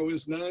 0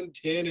 is none,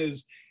 10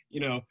 is, you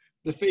know,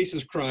 the face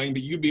is crying,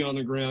 but you'd be on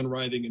the ground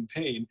writhing in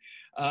pain.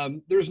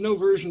 There's no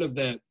version of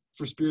that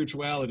for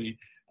spirituality.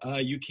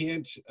 You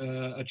can't,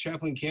 a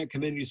chaplain can't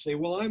come in and you say,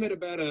 well, I'm at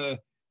about a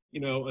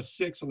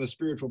 6 on the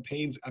spiritual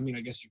pains. I mean, I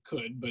guess you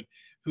could, but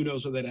who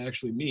knows what that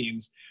actually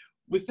means.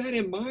 With that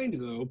in mind,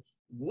 though,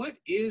 what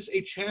is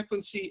a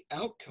chaplaincy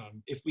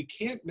outcome if we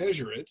can't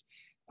measure it?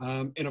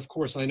 And of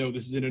course, I know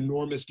this is an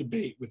enormous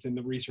debate within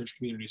the research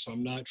community, so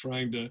I'm not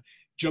trying to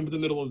jump in the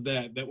middle of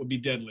that. That would be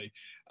deadly.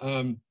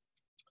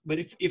 But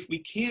if we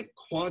can't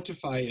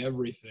quantify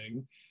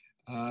everything,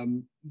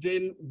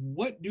 then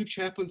what do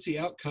chaplaincy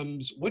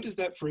outcomes, what does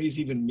that phrase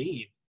even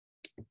mean?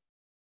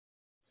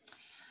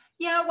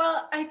 Yeah,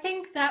 well, I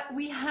think that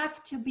we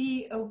have to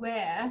be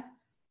aware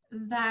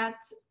that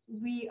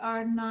we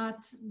are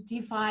not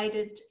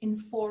divided in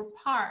 4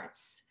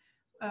 parts.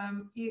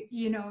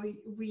 You know,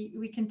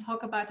 we can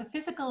talk about the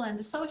physical and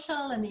the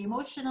social and the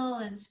emotional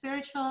and the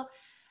spiritual,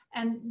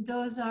 and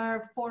those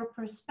are 4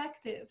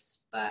 perspectives.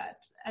 But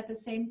at the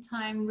same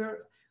time,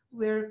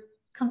 we're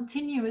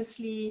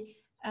continuously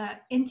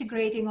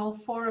integrating all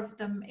 4 of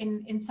them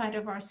inside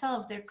of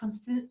ourselves. They're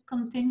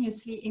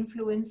continuously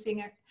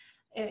influencing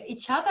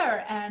each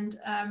other. And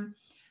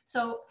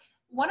so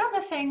one of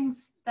the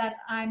things that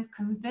I'm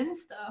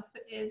convinced of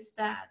is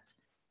that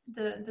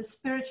the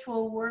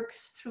spiritual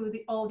works through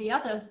all the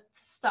other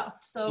stuff.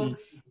 So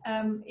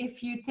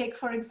if you take,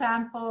 for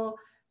example,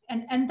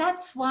 and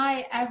that's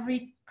why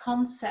every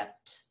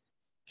concept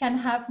can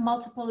have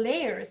multiple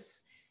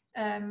layers.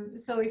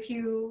 So if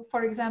you,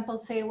 for example,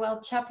 say, well,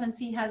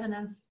 chaplaincy has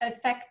an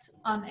effect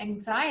on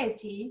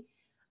anxiety,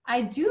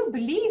 I do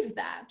believe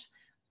that.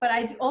 But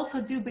I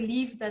also do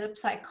believe that a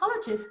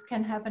psychologist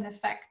can have an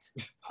effect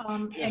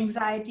on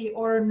anxiety,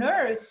 or a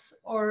nurse,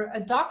 or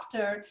a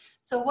doctor.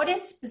 So what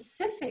is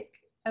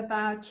specific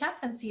about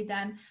chaplaincy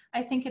then?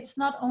 I think it's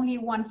not only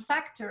one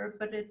factor,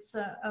 but it's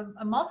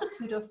a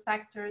multitude of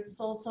factors. It's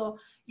also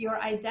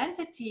your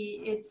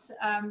identity. It's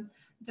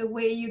the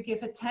way you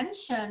give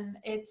attention.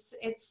 It's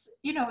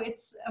you know,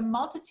 it's a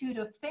multitude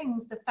of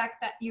things. The fact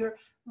that you're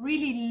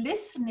really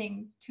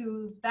listening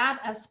to that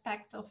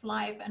aspect of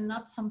life and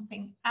not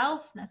something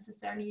else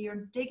necessarily.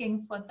 You're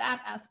digging for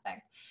that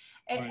aspect.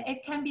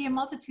 It can be a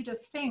multitude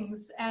of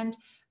things, and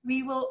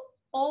we will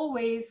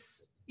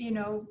always, you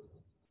know,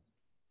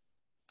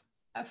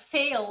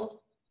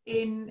 fail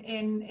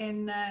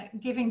in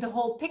giving the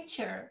whole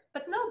picture,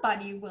 but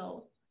nobody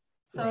will.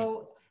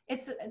 So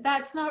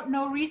that's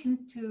no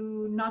reason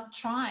to not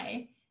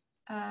try.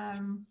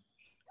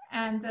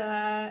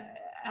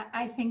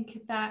 I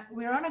think that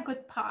we're on a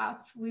good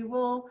path. We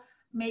will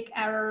make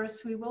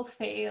errors, we will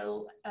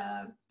fail,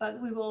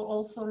 but we will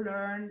also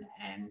learn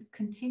and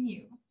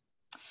continue.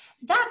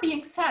 That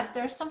being said,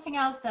 there's something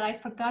else that I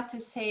forgot to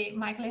say,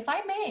 Michael, if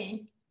I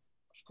may.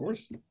 Of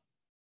course.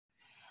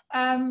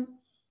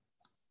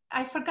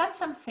 I forgot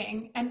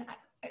something, and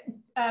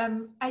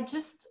I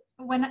just,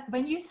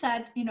 when you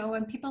said, you know,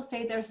 when people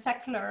say they're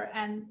secular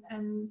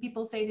and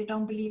people say they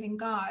don't believe in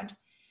God,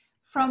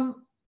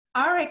 from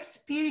our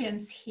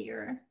experience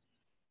here,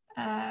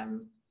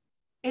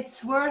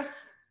 it's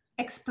worth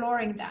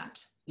exploring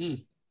that.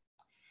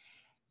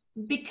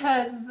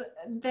 Because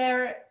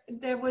there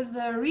was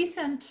a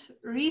recent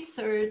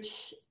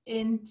research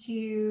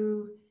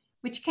into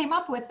which came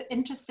up with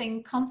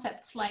interesting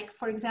concepts, like,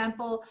 for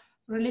example,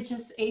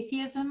 religious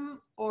atheism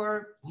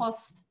or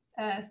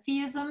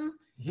post-theism,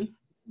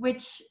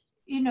 which,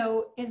 you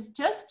know, is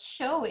just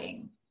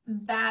showing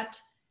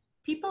that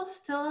people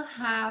still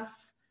have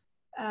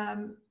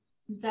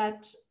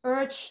that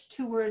urge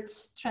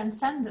towards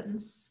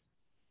transcendence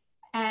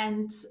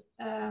and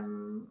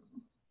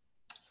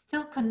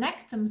still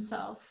connect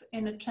themselves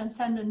in a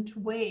transcendent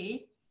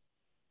way,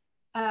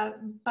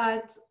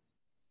 but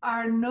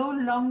are no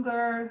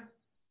longer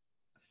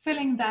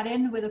filling that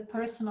in with a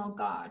personal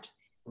God.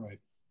 Right.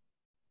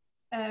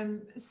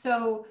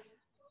 So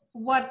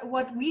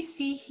what we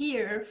see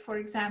here, for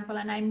example,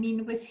 and I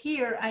mean with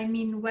here, I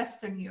mean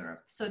Western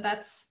Europe. So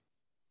that's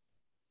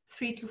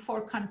 3 to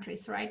 4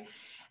 countries, right?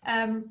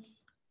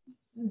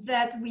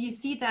 That we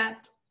see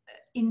that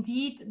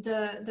indeed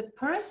the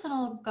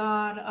personal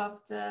God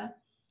of the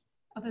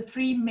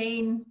 3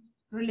 main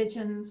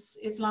religions,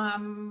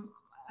 Islam,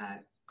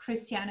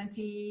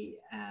 Christianity,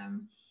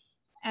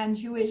 and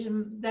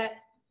Judaism, that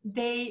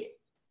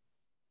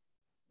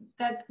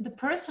the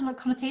personal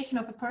connotation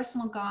of a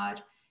personal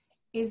God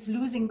is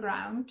losing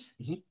ground,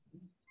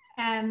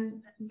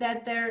 and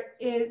that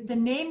the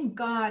name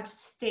God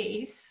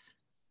stays,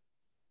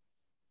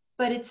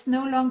 but it's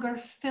no longer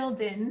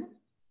filled in.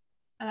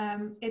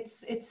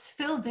 It's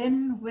filled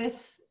in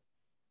with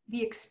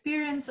the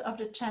experience of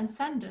the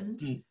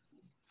transcendent,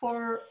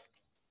 for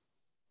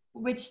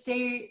which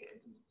they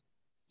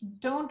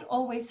don't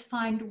always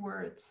find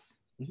words.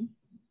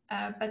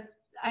 But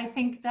I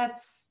think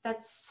that's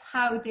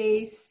how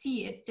they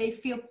see it. They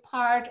feel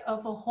part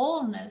of a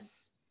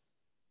wholeness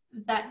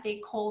that they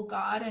call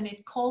God, and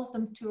it calls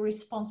them to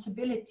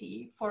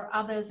responsibility for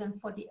others and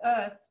for the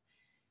earth.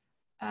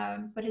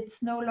 But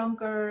it's no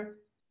longer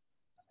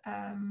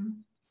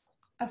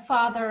a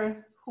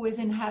father who is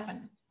in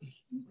heaven.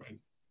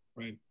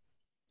 Right.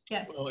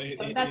 Yes. Well,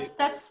 So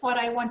that's what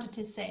I wanted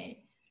to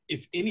say.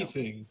 If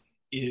anything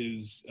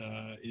is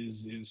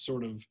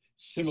sort of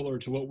similar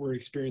to what we're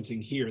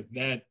experiencing here,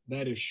 that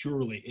is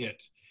surely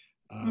it.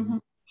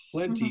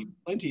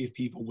 Plenty of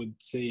people would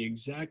say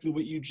exactly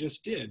what you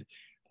just did.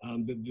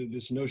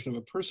 This notion of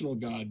a personal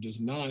God does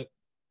not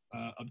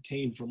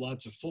obtain for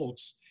lots of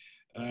folks,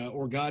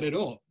 or God at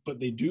all, but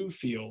they do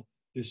feel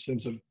this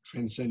sense of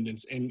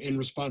transcendence and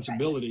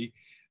responsibility,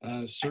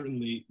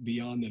 certainly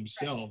beyond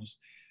themselves.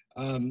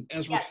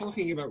 As we're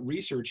talking about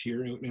research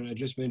here, and I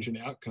just mentioned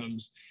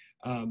outcomes,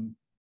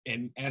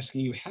 and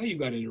asking you how you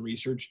got into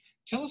research,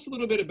 tell us a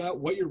little bit about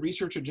what your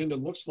research agenda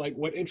looks like,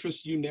 what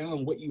interests you now,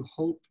 and what you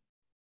hope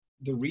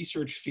the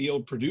research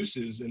field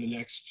produces in the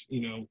next,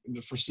 in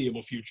the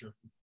foreseeable future.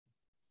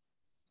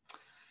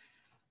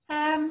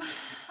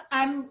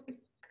 I'm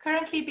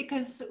currently,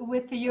 because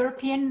with the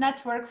European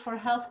Network for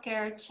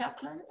Healthcare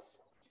Chaplains,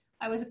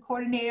 I was a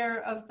coordinator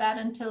of that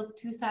until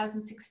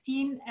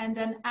 2016. And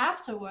then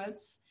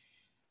afterwards,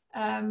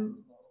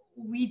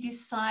 we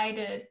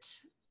decided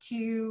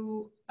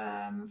to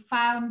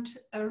found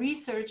a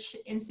research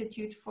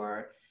institute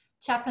for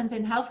chaplains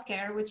in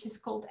healthcare, which is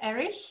called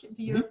ERIC,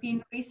 the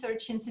European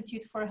Research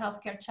Institute for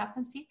Healthcare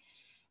Chaplaincy.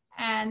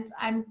 And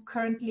I'm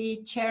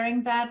currently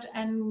chairing that,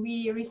 and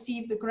we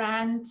received a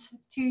grant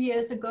 2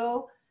 years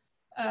ago,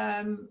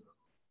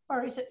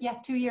 or is it,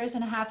 2.5 years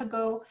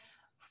ago,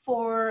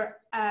 for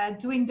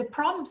doing the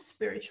prompt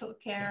spiritual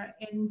care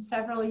in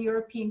several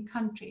European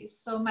countries.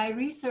 So my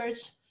research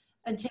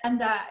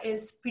agenda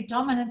is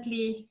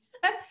predominantly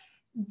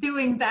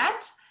doing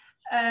that.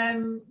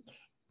 And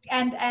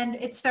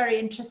it's very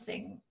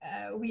interesting.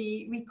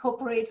 We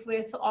cooperate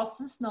with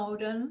Austin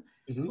Snowden,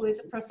 who is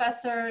a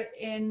professor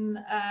in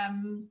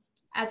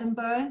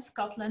Edinburgh in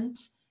Scotland,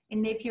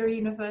 in Napier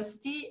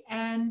University,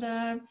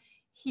 and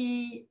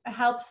he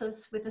helps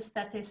us with the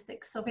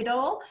statistics of it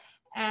all.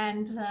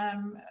 And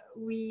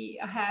we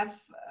have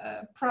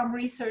prom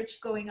research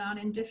going on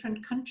in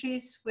different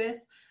countries with,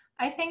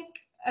 I think,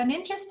 an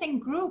interesting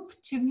group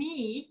to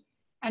me,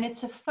 and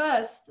it's a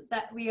first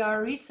that we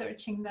are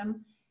researching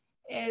them,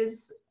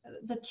 is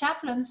the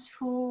chaplains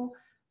who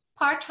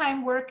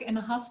part-time work in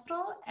a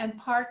hospital and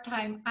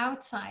part-time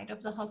outside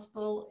of the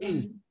hospital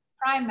in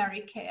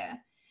primary care.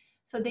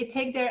 So they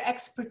take their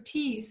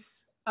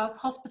expertise of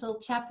hospital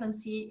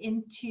chaplaincy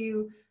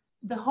into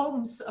the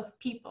homes of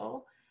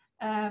people,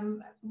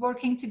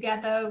 working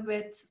together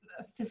with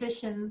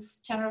physicians,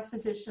 general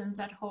physicians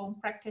at home,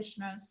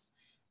 practitioners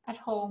at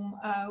home,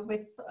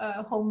 with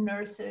home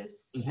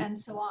nurses, and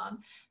so on.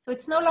 So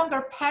it's no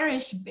longer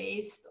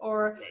parish-based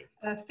or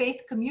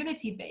faith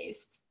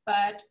community-based,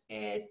 but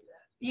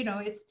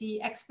it's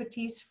the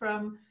expertise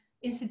from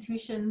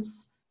institutions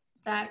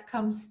that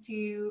comes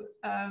to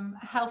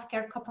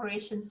healthcare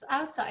corporations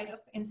outside of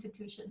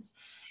institutions.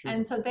 Sure.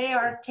 And so they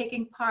are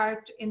taking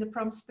part in the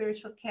prompt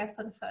spiritual care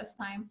for the first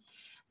time.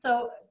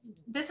 So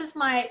this is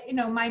my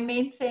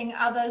main thing.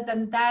 Other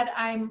than that,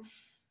 I'm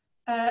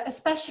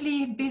especially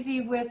busy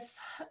with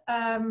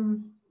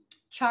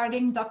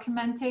charting,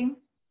 documenting.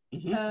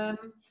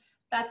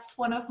 That's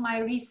one of my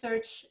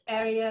research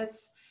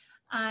areas.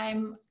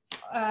 I'm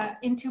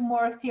into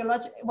more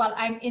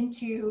I'm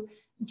into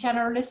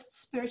generalist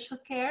spiritual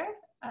care.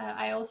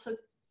 I also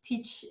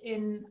teach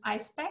in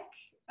ISPEC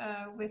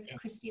with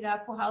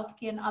Christina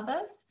Puhalski and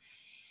others.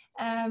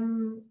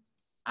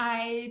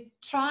 I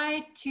try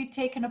to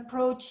take an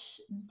approach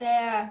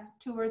there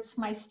towards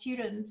my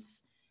students,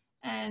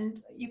 and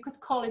you could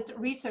call it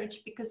research,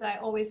 because I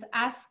always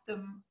ask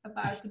them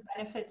about the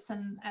benefits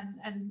and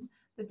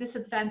the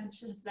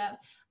disadvantages of that.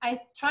 I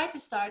try to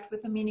start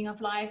with the meaning of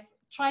life,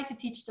 try to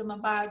teach them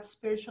about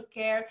spiritual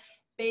care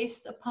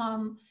based upon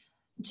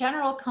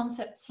general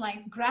concepts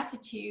like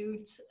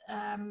gratitude,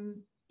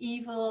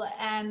 evil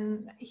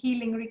and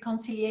healing,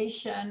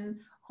 reconciliation,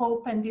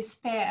 hope and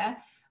despair,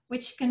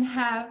 which can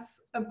have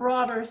a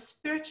broader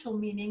spiritual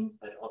meaning,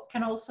 but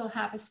can also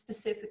have a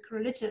specific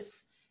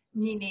religious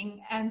meaning.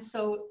 And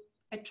so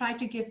I try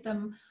to give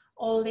them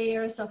all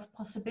layers of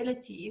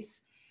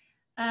possibilities.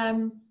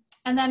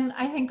 And then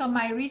I think on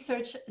my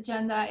research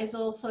agenda is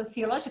also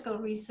theological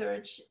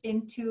research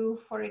into,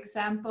 for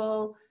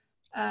example,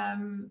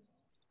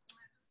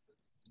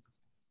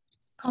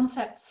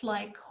 concepts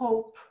like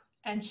hope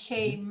and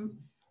shame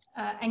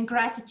and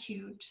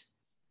gratitude.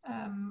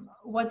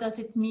 What does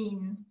it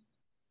mean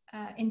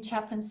in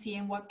chaplaincy,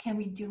 and what can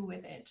we do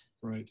with it?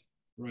 Right,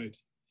 right.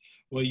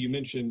 Well, you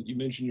mentioned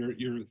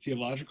your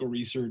theological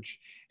research,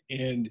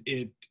 and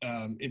it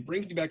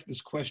brings me back to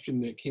this question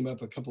that came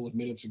up a couple of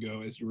minutes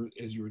ago as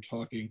you were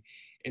talking,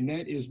 and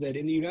that is that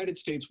in the United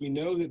States we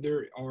know that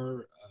there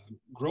are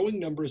growing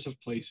numbers of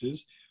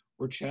places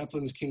where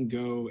chaplains can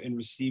go and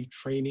receive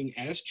training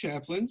as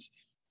chaplains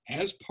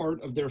as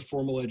part of their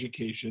formal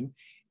education.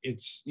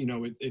 It's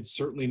it's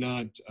certainly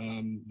not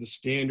the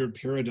standard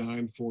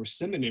paradigm for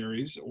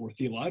seminaries or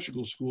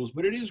theological schools,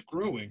 but it is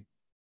growing.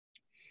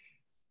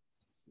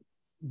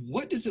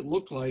 What does it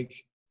look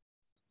like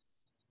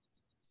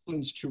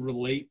to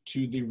relate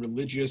to the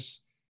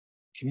religious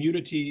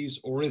communities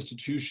or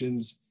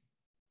institutions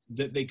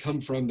that they come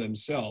from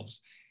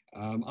themselves?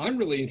 I'm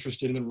really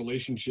interested in the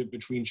relationship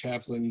between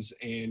chaplains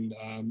and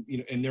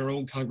and their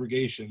own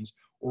congregations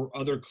or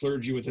other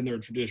clergy within their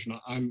tradition.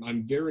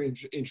 I'm very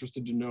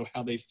interested to know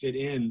how they fit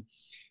in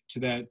to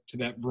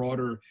that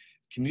broader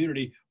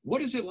community.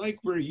 What is it like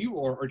where you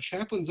are? Are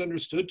chaplains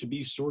understood to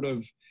be sort of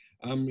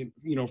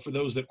for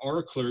those that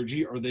are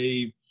clergy, are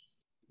they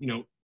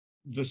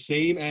the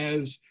same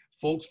as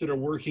folks that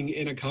are working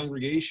in a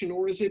congregation,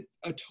 or is it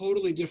a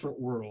totally different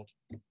world?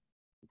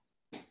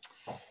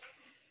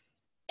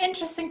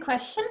 Interesting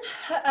question.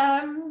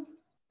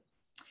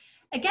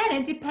 Again,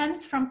 it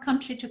depends from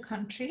country to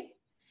country.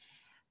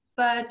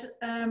 But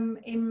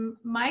in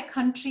my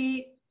country,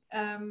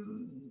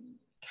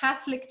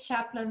 Catholic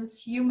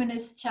chaplains,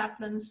 humanist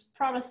chaplains,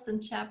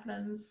 Protestant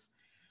chaplains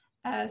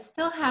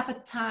still have a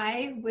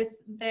tie with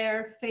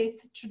their faith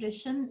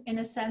tradition, in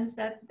a sense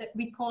that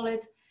we call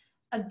it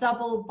a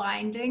double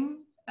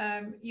binding.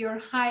 You're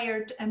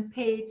hired and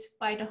paid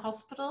by the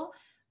hospital,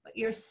 but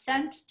you're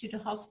sent to the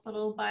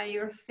hospital by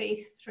your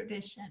faith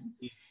tradition.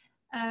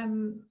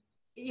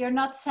 You're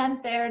not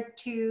sent there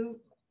to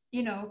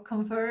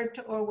convert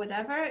or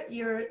whatever.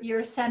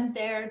 You're sent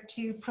there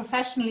to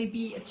professionally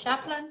be a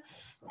chaplain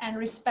and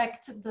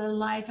respect the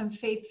life and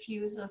faith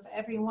views of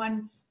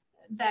everyone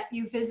that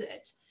you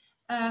visit.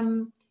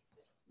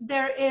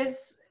 There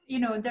is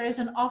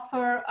an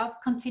offer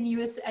of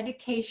continuous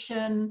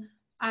education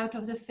out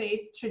of the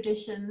faith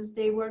traditions.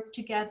 They work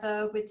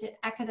together with the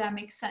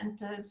academic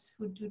centers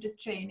who do the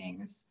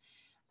trainings.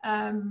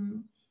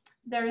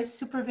 There is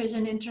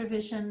supervision,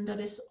 intervision that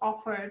is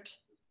offered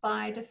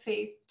by the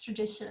faith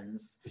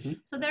traditions.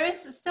 So there is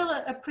still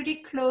a pretty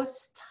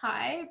close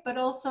tie, but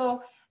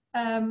also,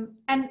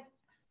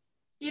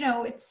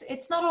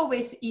 it's not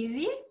always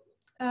easy,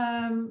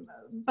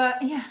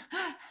 but yeah,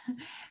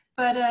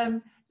 but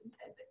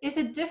is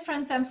it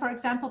different than, for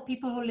example,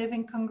 people who live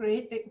in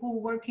who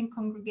work in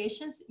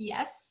congregations?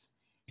 Yes,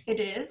 it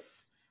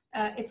is.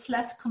 It's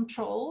less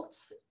controlled.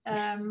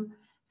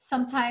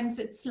 Sometimes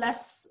it's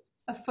less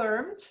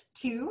affirmed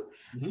too.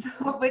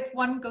 So with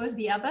one goes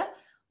the other.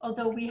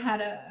 Although we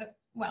had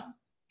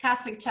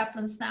Catholic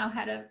chaplains now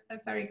had a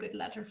very good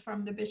letter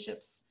from the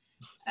bishops.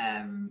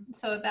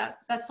 So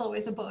that's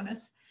always a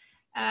bonus.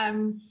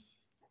 I'm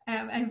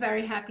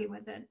very happy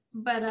with it.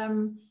 But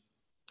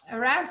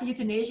around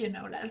euthanasia,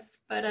 no less.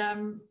 But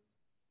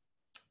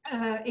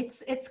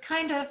it's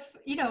kind of,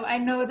 I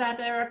know that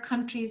there are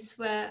countries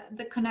where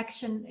the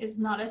connection is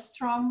not as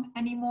strong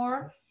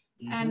anymore.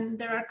 And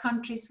there are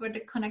countries where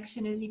the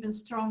connection is even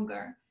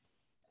stronger.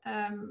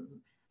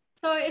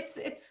 So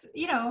it's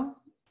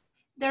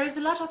there is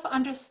a lot of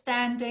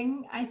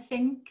understanding, I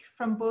think,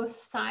 from both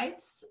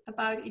sides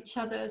about each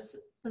other's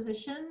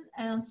position,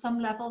 and on some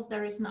levels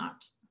there is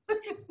not.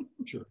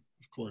 Sure,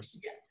 of course.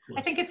 Yeah. Of course.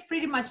 I think it's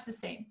pretty much the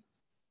same.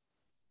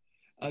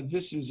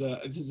 This is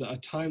a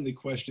timely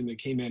question that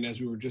came in as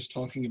we were just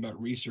talking about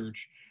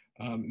research.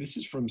 This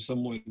is from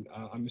someone,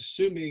 I'm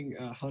assuming,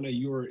 Hannah,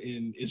 you're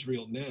in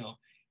Israel now.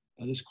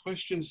 This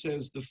question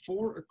says, the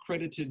 4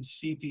 accredited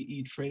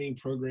CPE training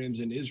programs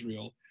in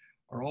Israel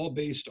are all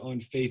based on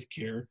faith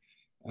care.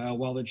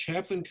 While the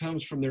chaplain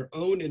comes from their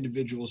own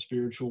individual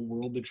spiritual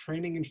world, the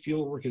training and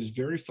fieldwork is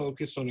very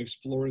focused on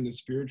exploring the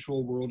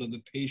spiritual world of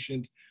the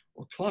patient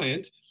or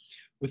client,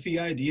 with the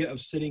idea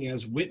of sitting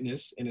as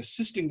witness and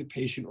assisting the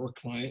patient or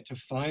client to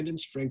find and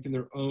strengthen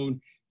their own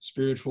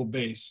spiritual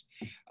base.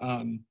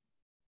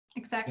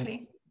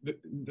 Exactly.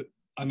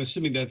 I'm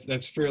assuming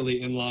that's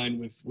fairly in line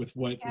with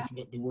what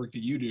the work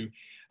that you do.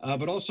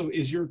 But also,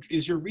 is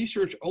your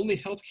research only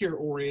healthcare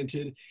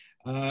oriented?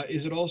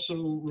 Is it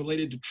also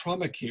related to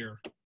trauma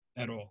care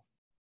at all?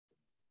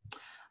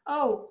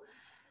 Oh,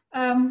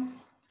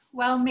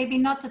 well, maybe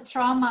not the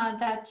trauma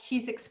that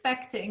she's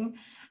expecting.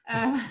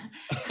 I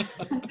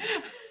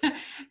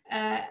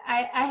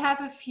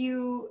have a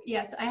few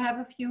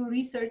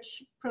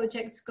research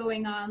projects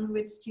going on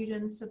with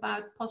students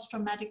about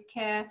post-traumatic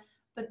care,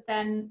 but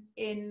then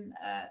in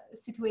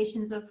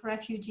situations of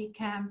refugee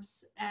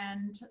camps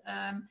and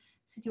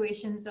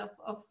situations of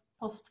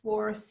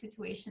post-war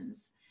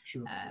situations.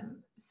 Sure.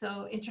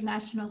 So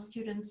international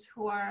students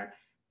who are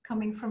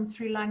coming from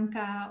Sri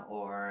Lanka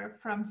or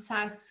from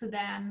South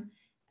Sudan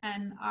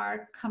and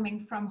are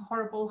coming from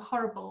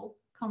horrible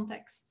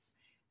contexts,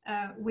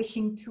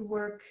 wishing to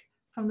work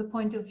from the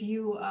point of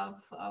view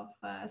of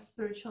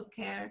spiritual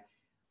care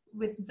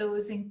with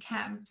those in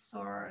camps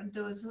or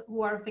those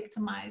who are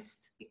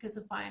victimized because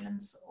of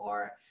violence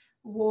or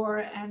war.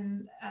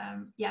 And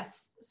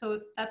yes,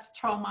 so that's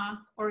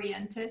trauma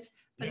oriented,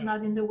 but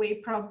not in the way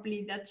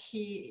probably that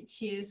she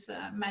is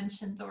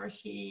mentioned or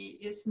she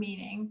is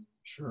meaning.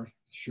 Sure.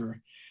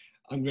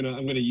 I'm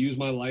gonna use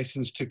my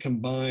license to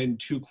combine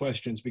 2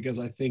 questions because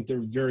I think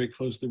they're very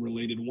closely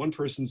related. One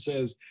person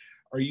says,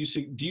 do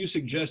you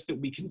suggest that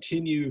we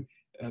continue,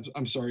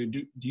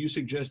 do you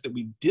suggest that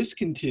we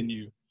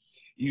discontinue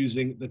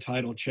using the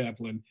title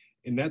chaplain?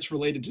 And that's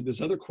related to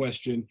this other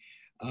question.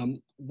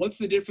 What's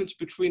the difference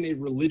between a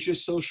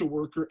religious social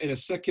worker and a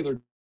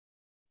secular?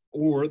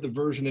 Or the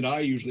version that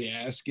I usually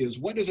ask is,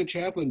 what does a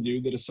chaplain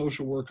do that a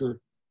social worker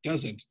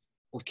doesn't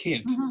or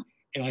can't? Mm-hmm.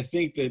 And I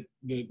think that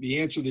the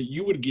answer that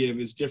you would give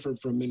is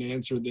different from an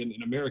answer that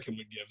an American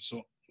would give.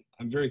 So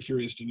I'm very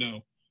curious to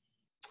know.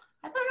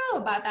 I don't know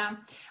about that.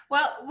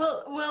 Well,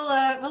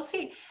 we'll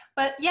see.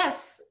 But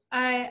yes,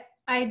 I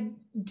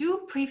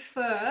do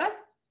prefer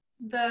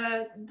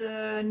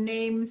the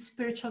name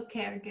spiritual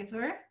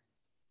caregiver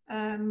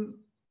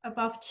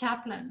above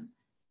chaplain.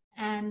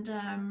 And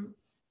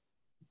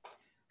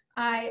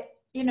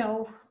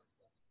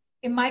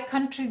in my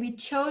country, we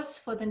chose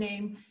for the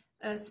name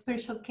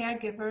spiritual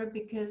caregiver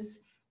because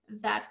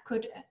that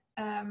could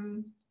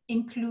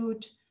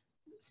include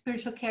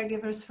spiritual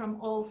caregivers from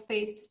all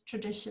faith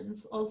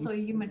traditions, also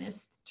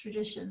humanist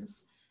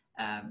traditions,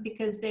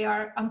 because they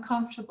are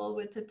uncomfortable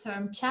with the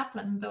term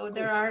chaplain, though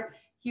there are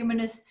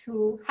humanists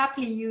who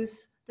happily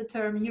use the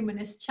term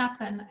humanist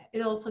chaplain.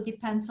 It also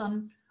depends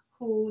on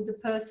who the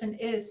person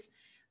is,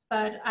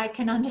 but I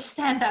can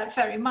understand that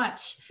very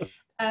much.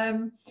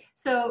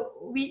 So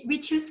we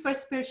choose for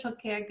spiritual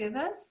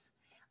caregivers,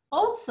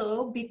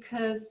 also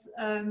because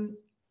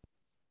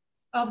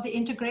of the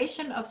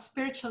integration of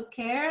spiritual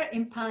care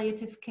in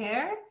palliative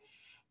care,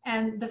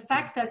 and the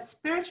fact that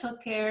spiritual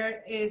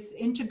care is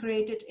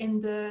integrated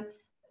in the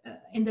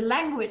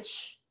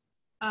language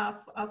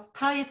of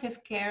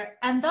palliative care,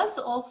 and thus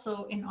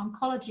also in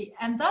oncology,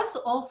 and thus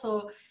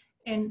also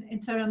in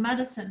internal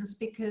medicines,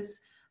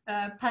 because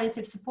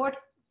palliative support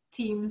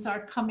teams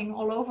are coming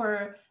all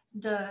over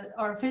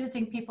or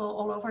visiting people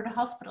all over the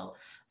hospital.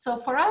 So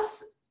for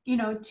us,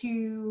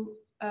 to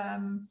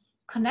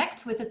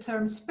connect with the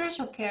term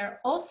spiritual care,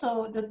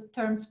 also the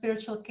term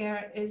spiritual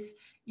care is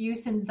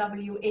used in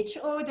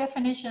WHO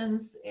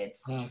definitions.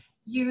 It's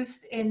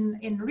used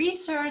in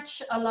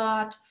research a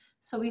lot.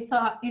 So we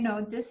thought,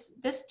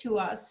 this to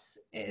us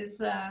is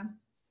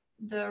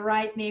the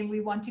right name we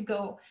want to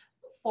go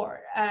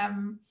for,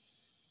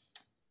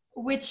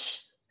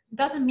 which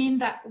doesn't mean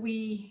that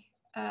we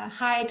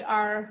hide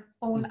our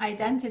own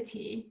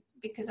identity,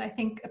 because I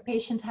think a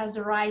patient has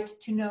the right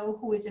to know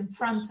who is in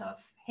front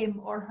of him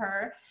or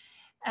her.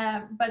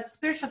 But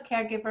spiritual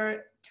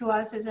caregiver to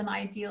us is an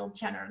ideal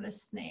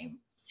generalist name.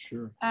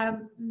 Sure.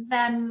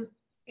 Then,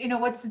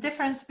 what's the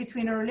difference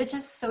between a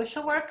religious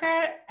social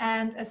worker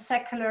and a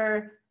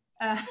secular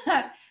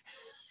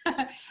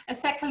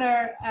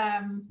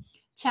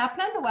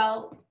chaplain?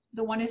 Well,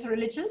 the one is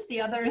religious,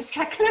 the other is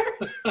secular.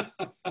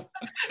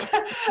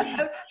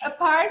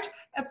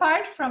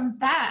 Apart from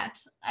that,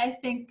 I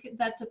think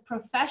that the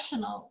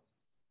professional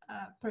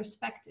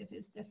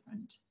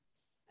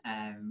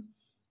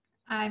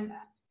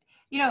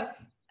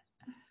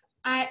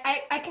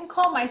I can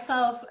call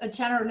myself a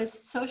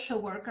generalist social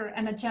worker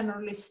and a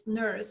generalist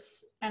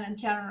nurse and a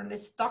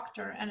generalist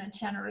doctor and a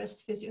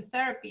generalist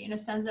physiotherapy, in a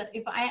sense that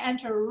if I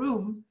enter a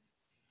room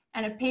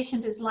and a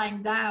patient is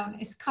lying down,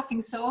 is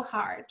coughing so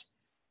hard,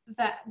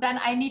 that then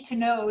I need to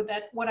know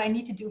that what I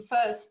need to do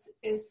first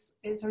is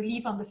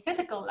relieve on the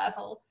physical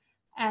level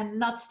and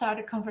not start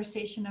a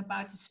conversation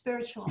about the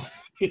spiritual,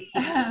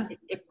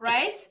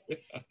 right?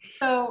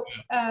 So,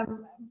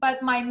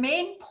 but my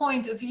main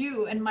point of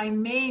view and my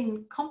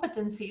main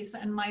competencies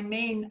and my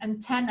main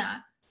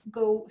antenna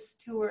goes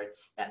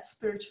towards that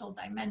spiritual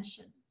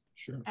dimension.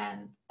 Sure.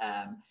 And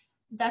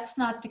that's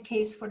not the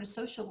case for the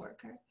social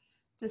worker.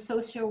 The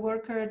social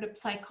worker, the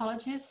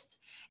psychologist,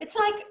 it's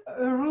like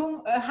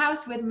a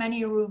house with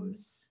many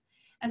rooms.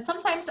 And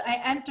sometimes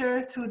I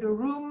enter through the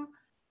room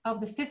of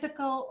the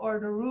physical, or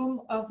the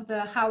room of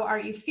the how are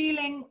you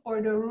feeling,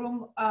 or the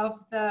room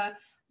of the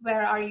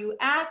where are you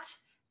at,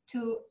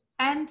 to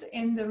end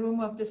in the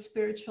room of the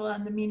spiritual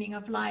and the meaning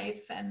of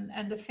life and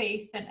the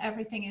faith, and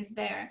everything is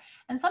there.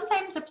 And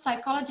sometimes a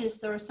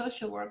psychologist or a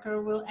social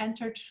worker will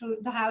enter through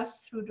the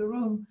house through the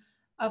room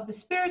of the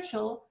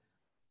spiritual,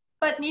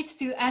 but needs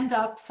to end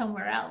up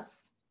somewhere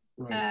else.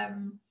 Right.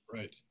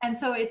 Right. And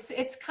so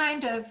it's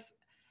kind of,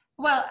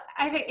 well,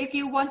 I think if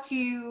you want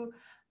to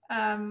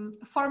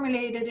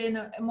formulate it in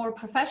a more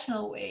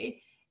professional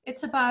way,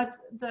 it's about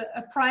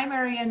a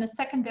primary and a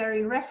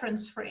secondary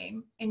reference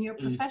frame in your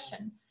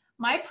profession.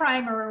 My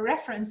primary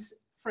reference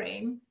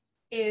frame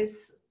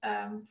is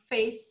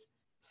faith,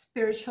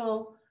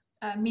 spiritual,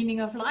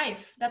 meaning of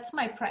life. That's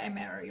my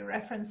primary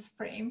reference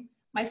frame.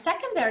 My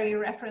secondary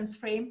reference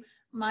frame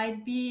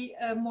might be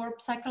a more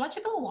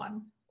psychological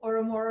one or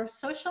a more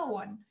social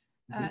one,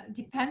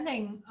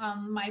 depending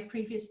on my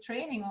previous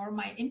training or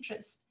my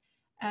interest.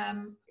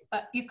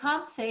 But you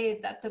can't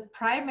say that the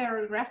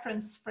primary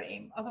reference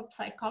frame of a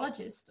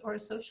psychologist or a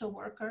social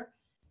worker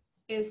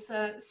is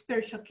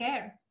spiritual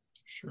care.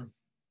 Sure,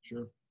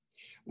 sure.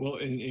 Well,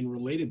 and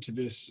related to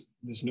this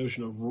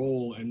notion of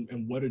role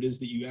and what it is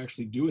that you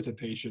actually do with a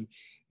patient,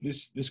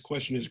 this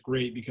question is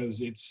great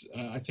because it's,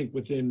 I think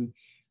within,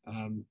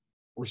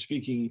 we're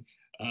speaking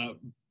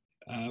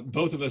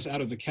both of us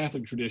out of the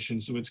Catholic tradition,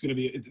 so it's going to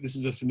be, this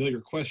is a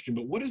familiar question,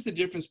 but what is the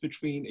difference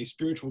between a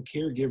spiritual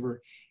caregiver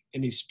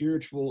and a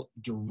spiritual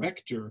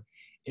director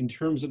in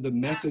terms of the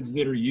methods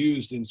that are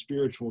used in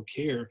spiritual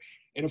care?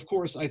 And of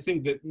course, I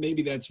think that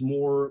maybe that's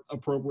more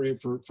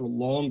appropriate for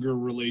longer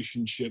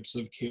relationships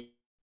of care.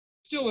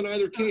 Still, in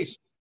either case,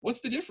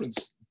 what's the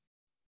difference?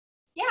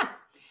 Yeah.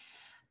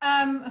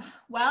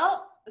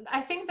 Well,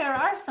 I think there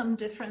are some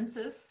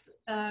differences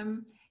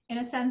in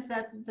a sense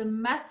that the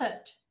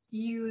method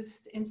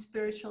used in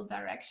spiritual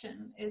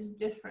direction is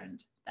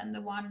different than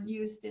the one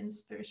used in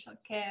spiritual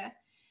care.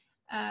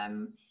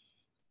 And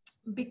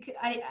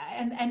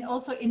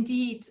also,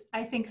 indeed,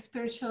 I think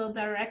spiritual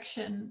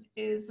direction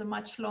is a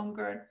much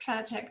longer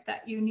trajectory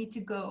that you need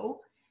to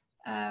go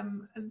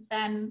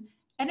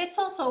and it's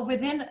also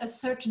within a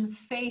certain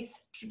faith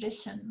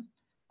tradition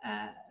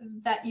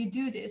that you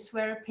do this,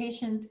 where a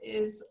patient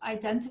is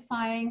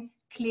identifying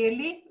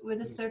clearly with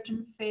a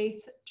certain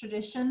faith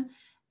tradition,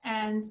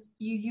 and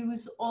you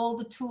use all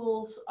the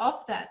tools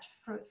of that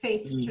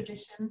faith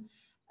tradition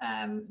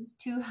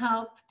to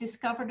help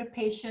discover the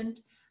patient,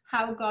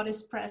 how God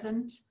is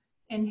present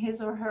in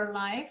his or her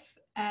life,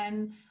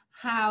 and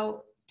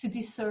how to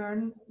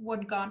discern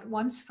what God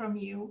wants from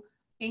you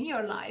in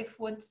your life,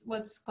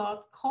 what's God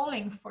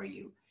calling for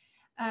you.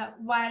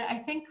 While I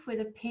think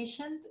with a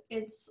patient,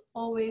 it's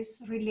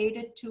always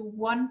related to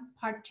one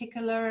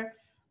particular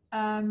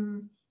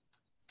time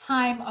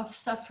of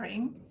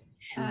suffering.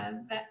 Sure.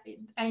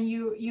 And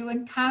you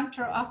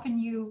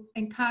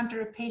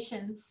encounter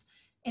patients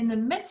in the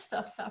midst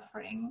of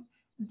suffering,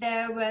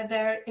 where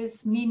there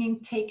is meaning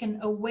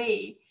taken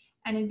away,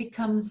 and it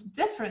becomes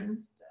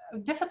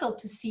difficult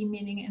to see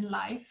meaning in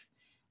life.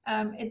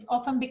 It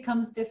often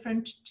becomes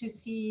different to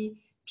see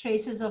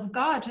traces of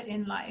God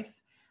in life.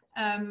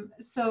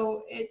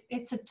 So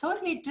it's a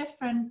totally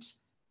different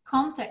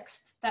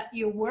context that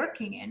you're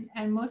working in,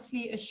 and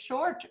mostly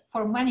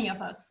for many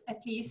of us,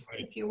 at least,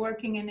 right. If you're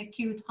working in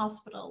acute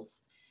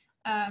hospitals,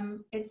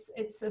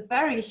 it's a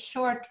very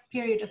short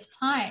period of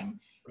time,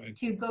 right,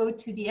 to go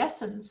to the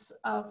essence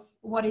of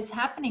what is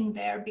happening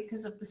there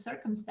because of the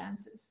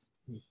circumstances.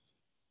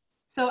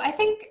 So I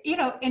think,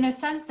 in a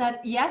sense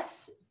that,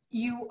 yes,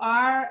 you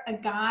are a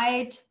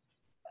guide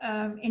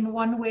in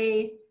one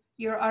way,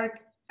 you are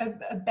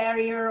a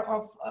barrier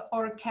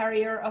or a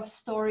carrier of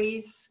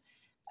stories.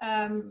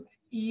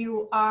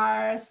 You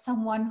are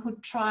someone who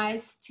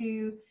tries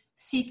to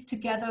seek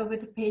together with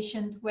the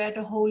patient where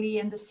the holy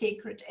and the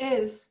sacred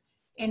is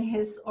in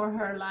his or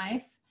her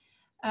life.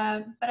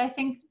 But I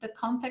think the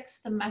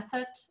context, the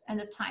method, and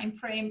the time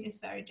frame is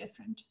very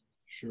different.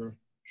 Sure,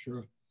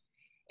 sure.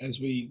 As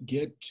we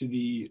get to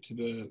the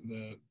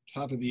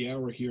top of the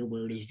hour here,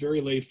 where it is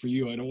very late for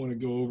you, I don't want to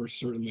go over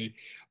certainly,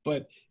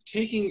 but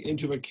taking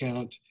into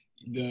account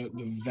the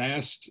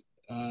vast,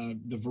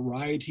 the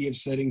variety of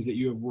settings that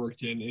you have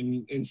worked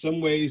in some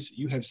ways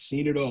you have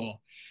seen it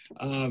all.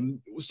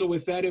 So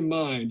with that in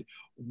mind,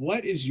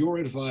 what is your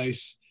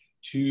advice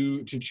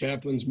to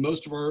chaplains?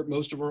 Most of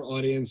our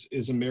audience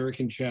is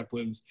American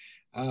chaplains.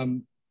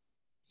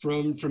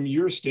 From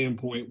your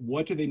standpoint,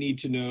 what do they need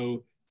to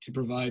know to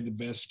provide the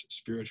best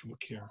spiritual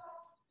care?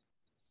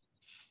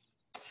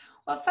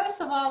 Well, first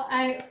of all,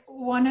 I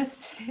want to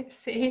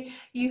say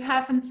you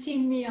haven't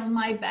seen me on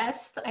my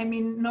best. I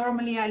mean,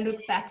 normally I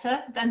look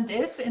better than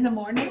this in the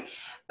morning,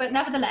 but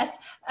nevertheless,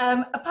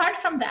 apart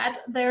from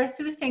that, there are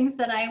two things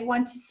that I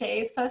want to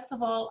say. First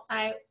of all,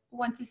 I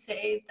want to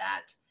say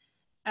that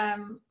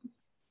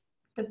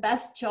the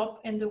best job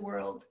in the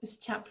world is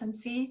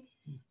chaplaincy,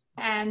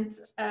 and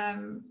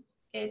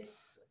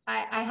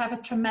I have a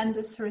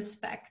tremendous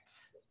respect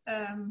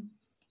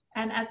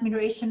and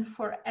admiration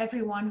for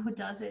everyone who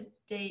does it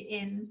day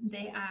in,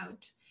 day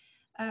out.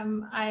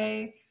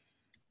 I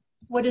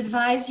would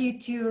advise you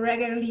to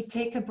regularly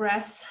take a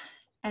breath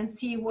and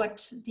see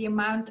what the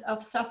amount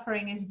of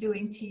suffering is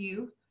doing to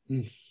you.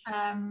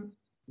 And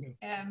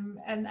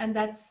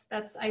that's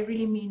I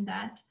really mean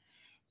that.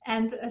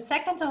 And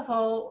second of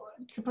all,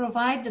 to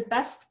provide the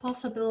best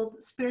possible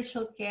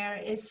spiritual care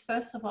is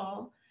first of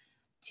all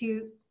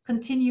to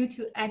continue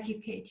to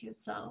educate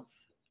yourself,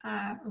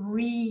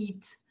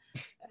 read,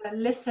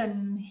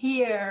 listen,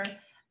 hear,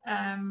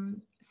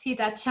 see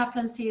that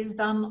chaplaincy is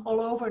done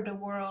all over the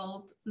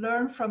world,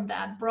 learn from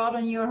that,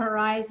 broaden your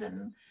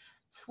horizon.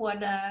 It's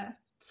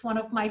one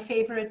of my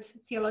favorite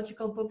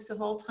theological books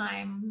of all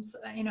times,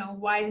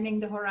 Widening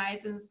the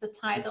Horizons. The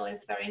title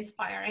is very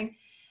inspiring,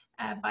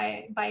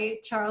 by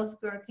Charles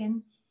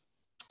Gherkin.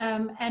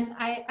 And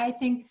I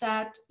think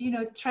that,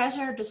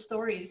 treasure the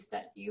stories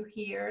that you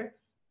hear,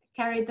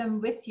 carry them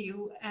with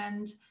you,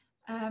 and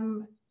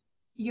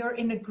you're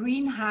in a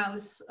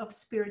greenhouse of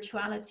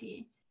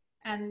spirituality.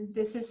 And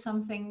this is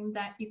something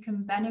that you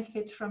can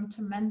benefit from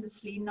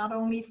tremendously, not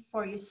only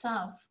for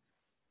yourself,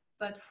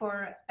 but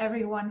for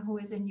everyone who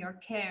is in your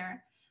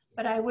care.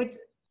 But I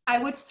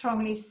would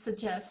strongly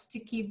suggest to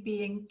keep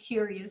being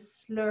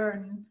curious,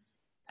 learn,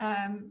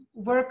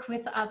 work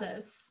with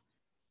others,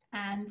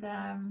 and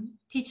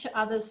teach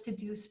others to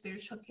do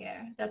spiritual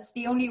care. That's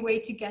the only way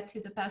to get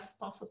to the best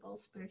possible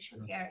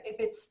spiritual care, if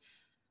it's,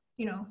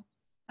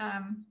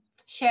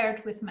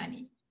 shared with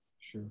many.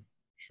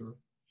 Sure.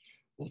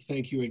 Well,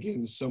 thank you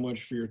again so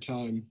much for your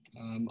time.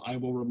 I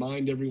will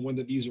remind everyone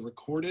that these are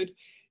recorded.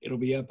 It'll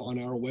be up on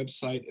our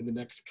website in the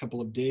next couple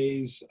of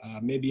days,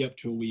 maybe up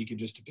to a week. It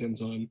just depends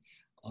on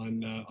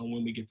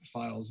when we get the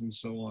files and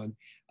so on.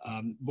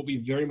 But we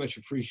very much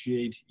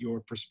appreciate your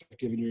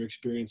perspective and your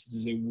experience. This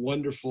is a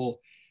wonderful,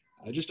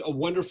 just a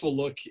wonderful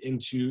look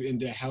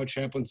into how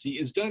chaplaincy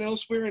is done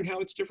elsewhere and how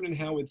it's different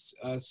and how it's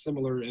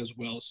similar as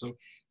well. So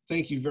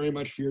thank you very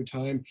much for your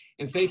time.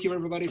 And thank you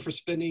everybody for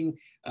spending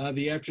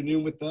the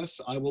afternoon with us.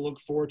 I will look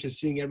forward to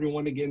seeing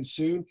everyone again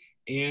soon.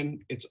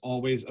 And it's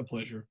always a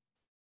pleasure.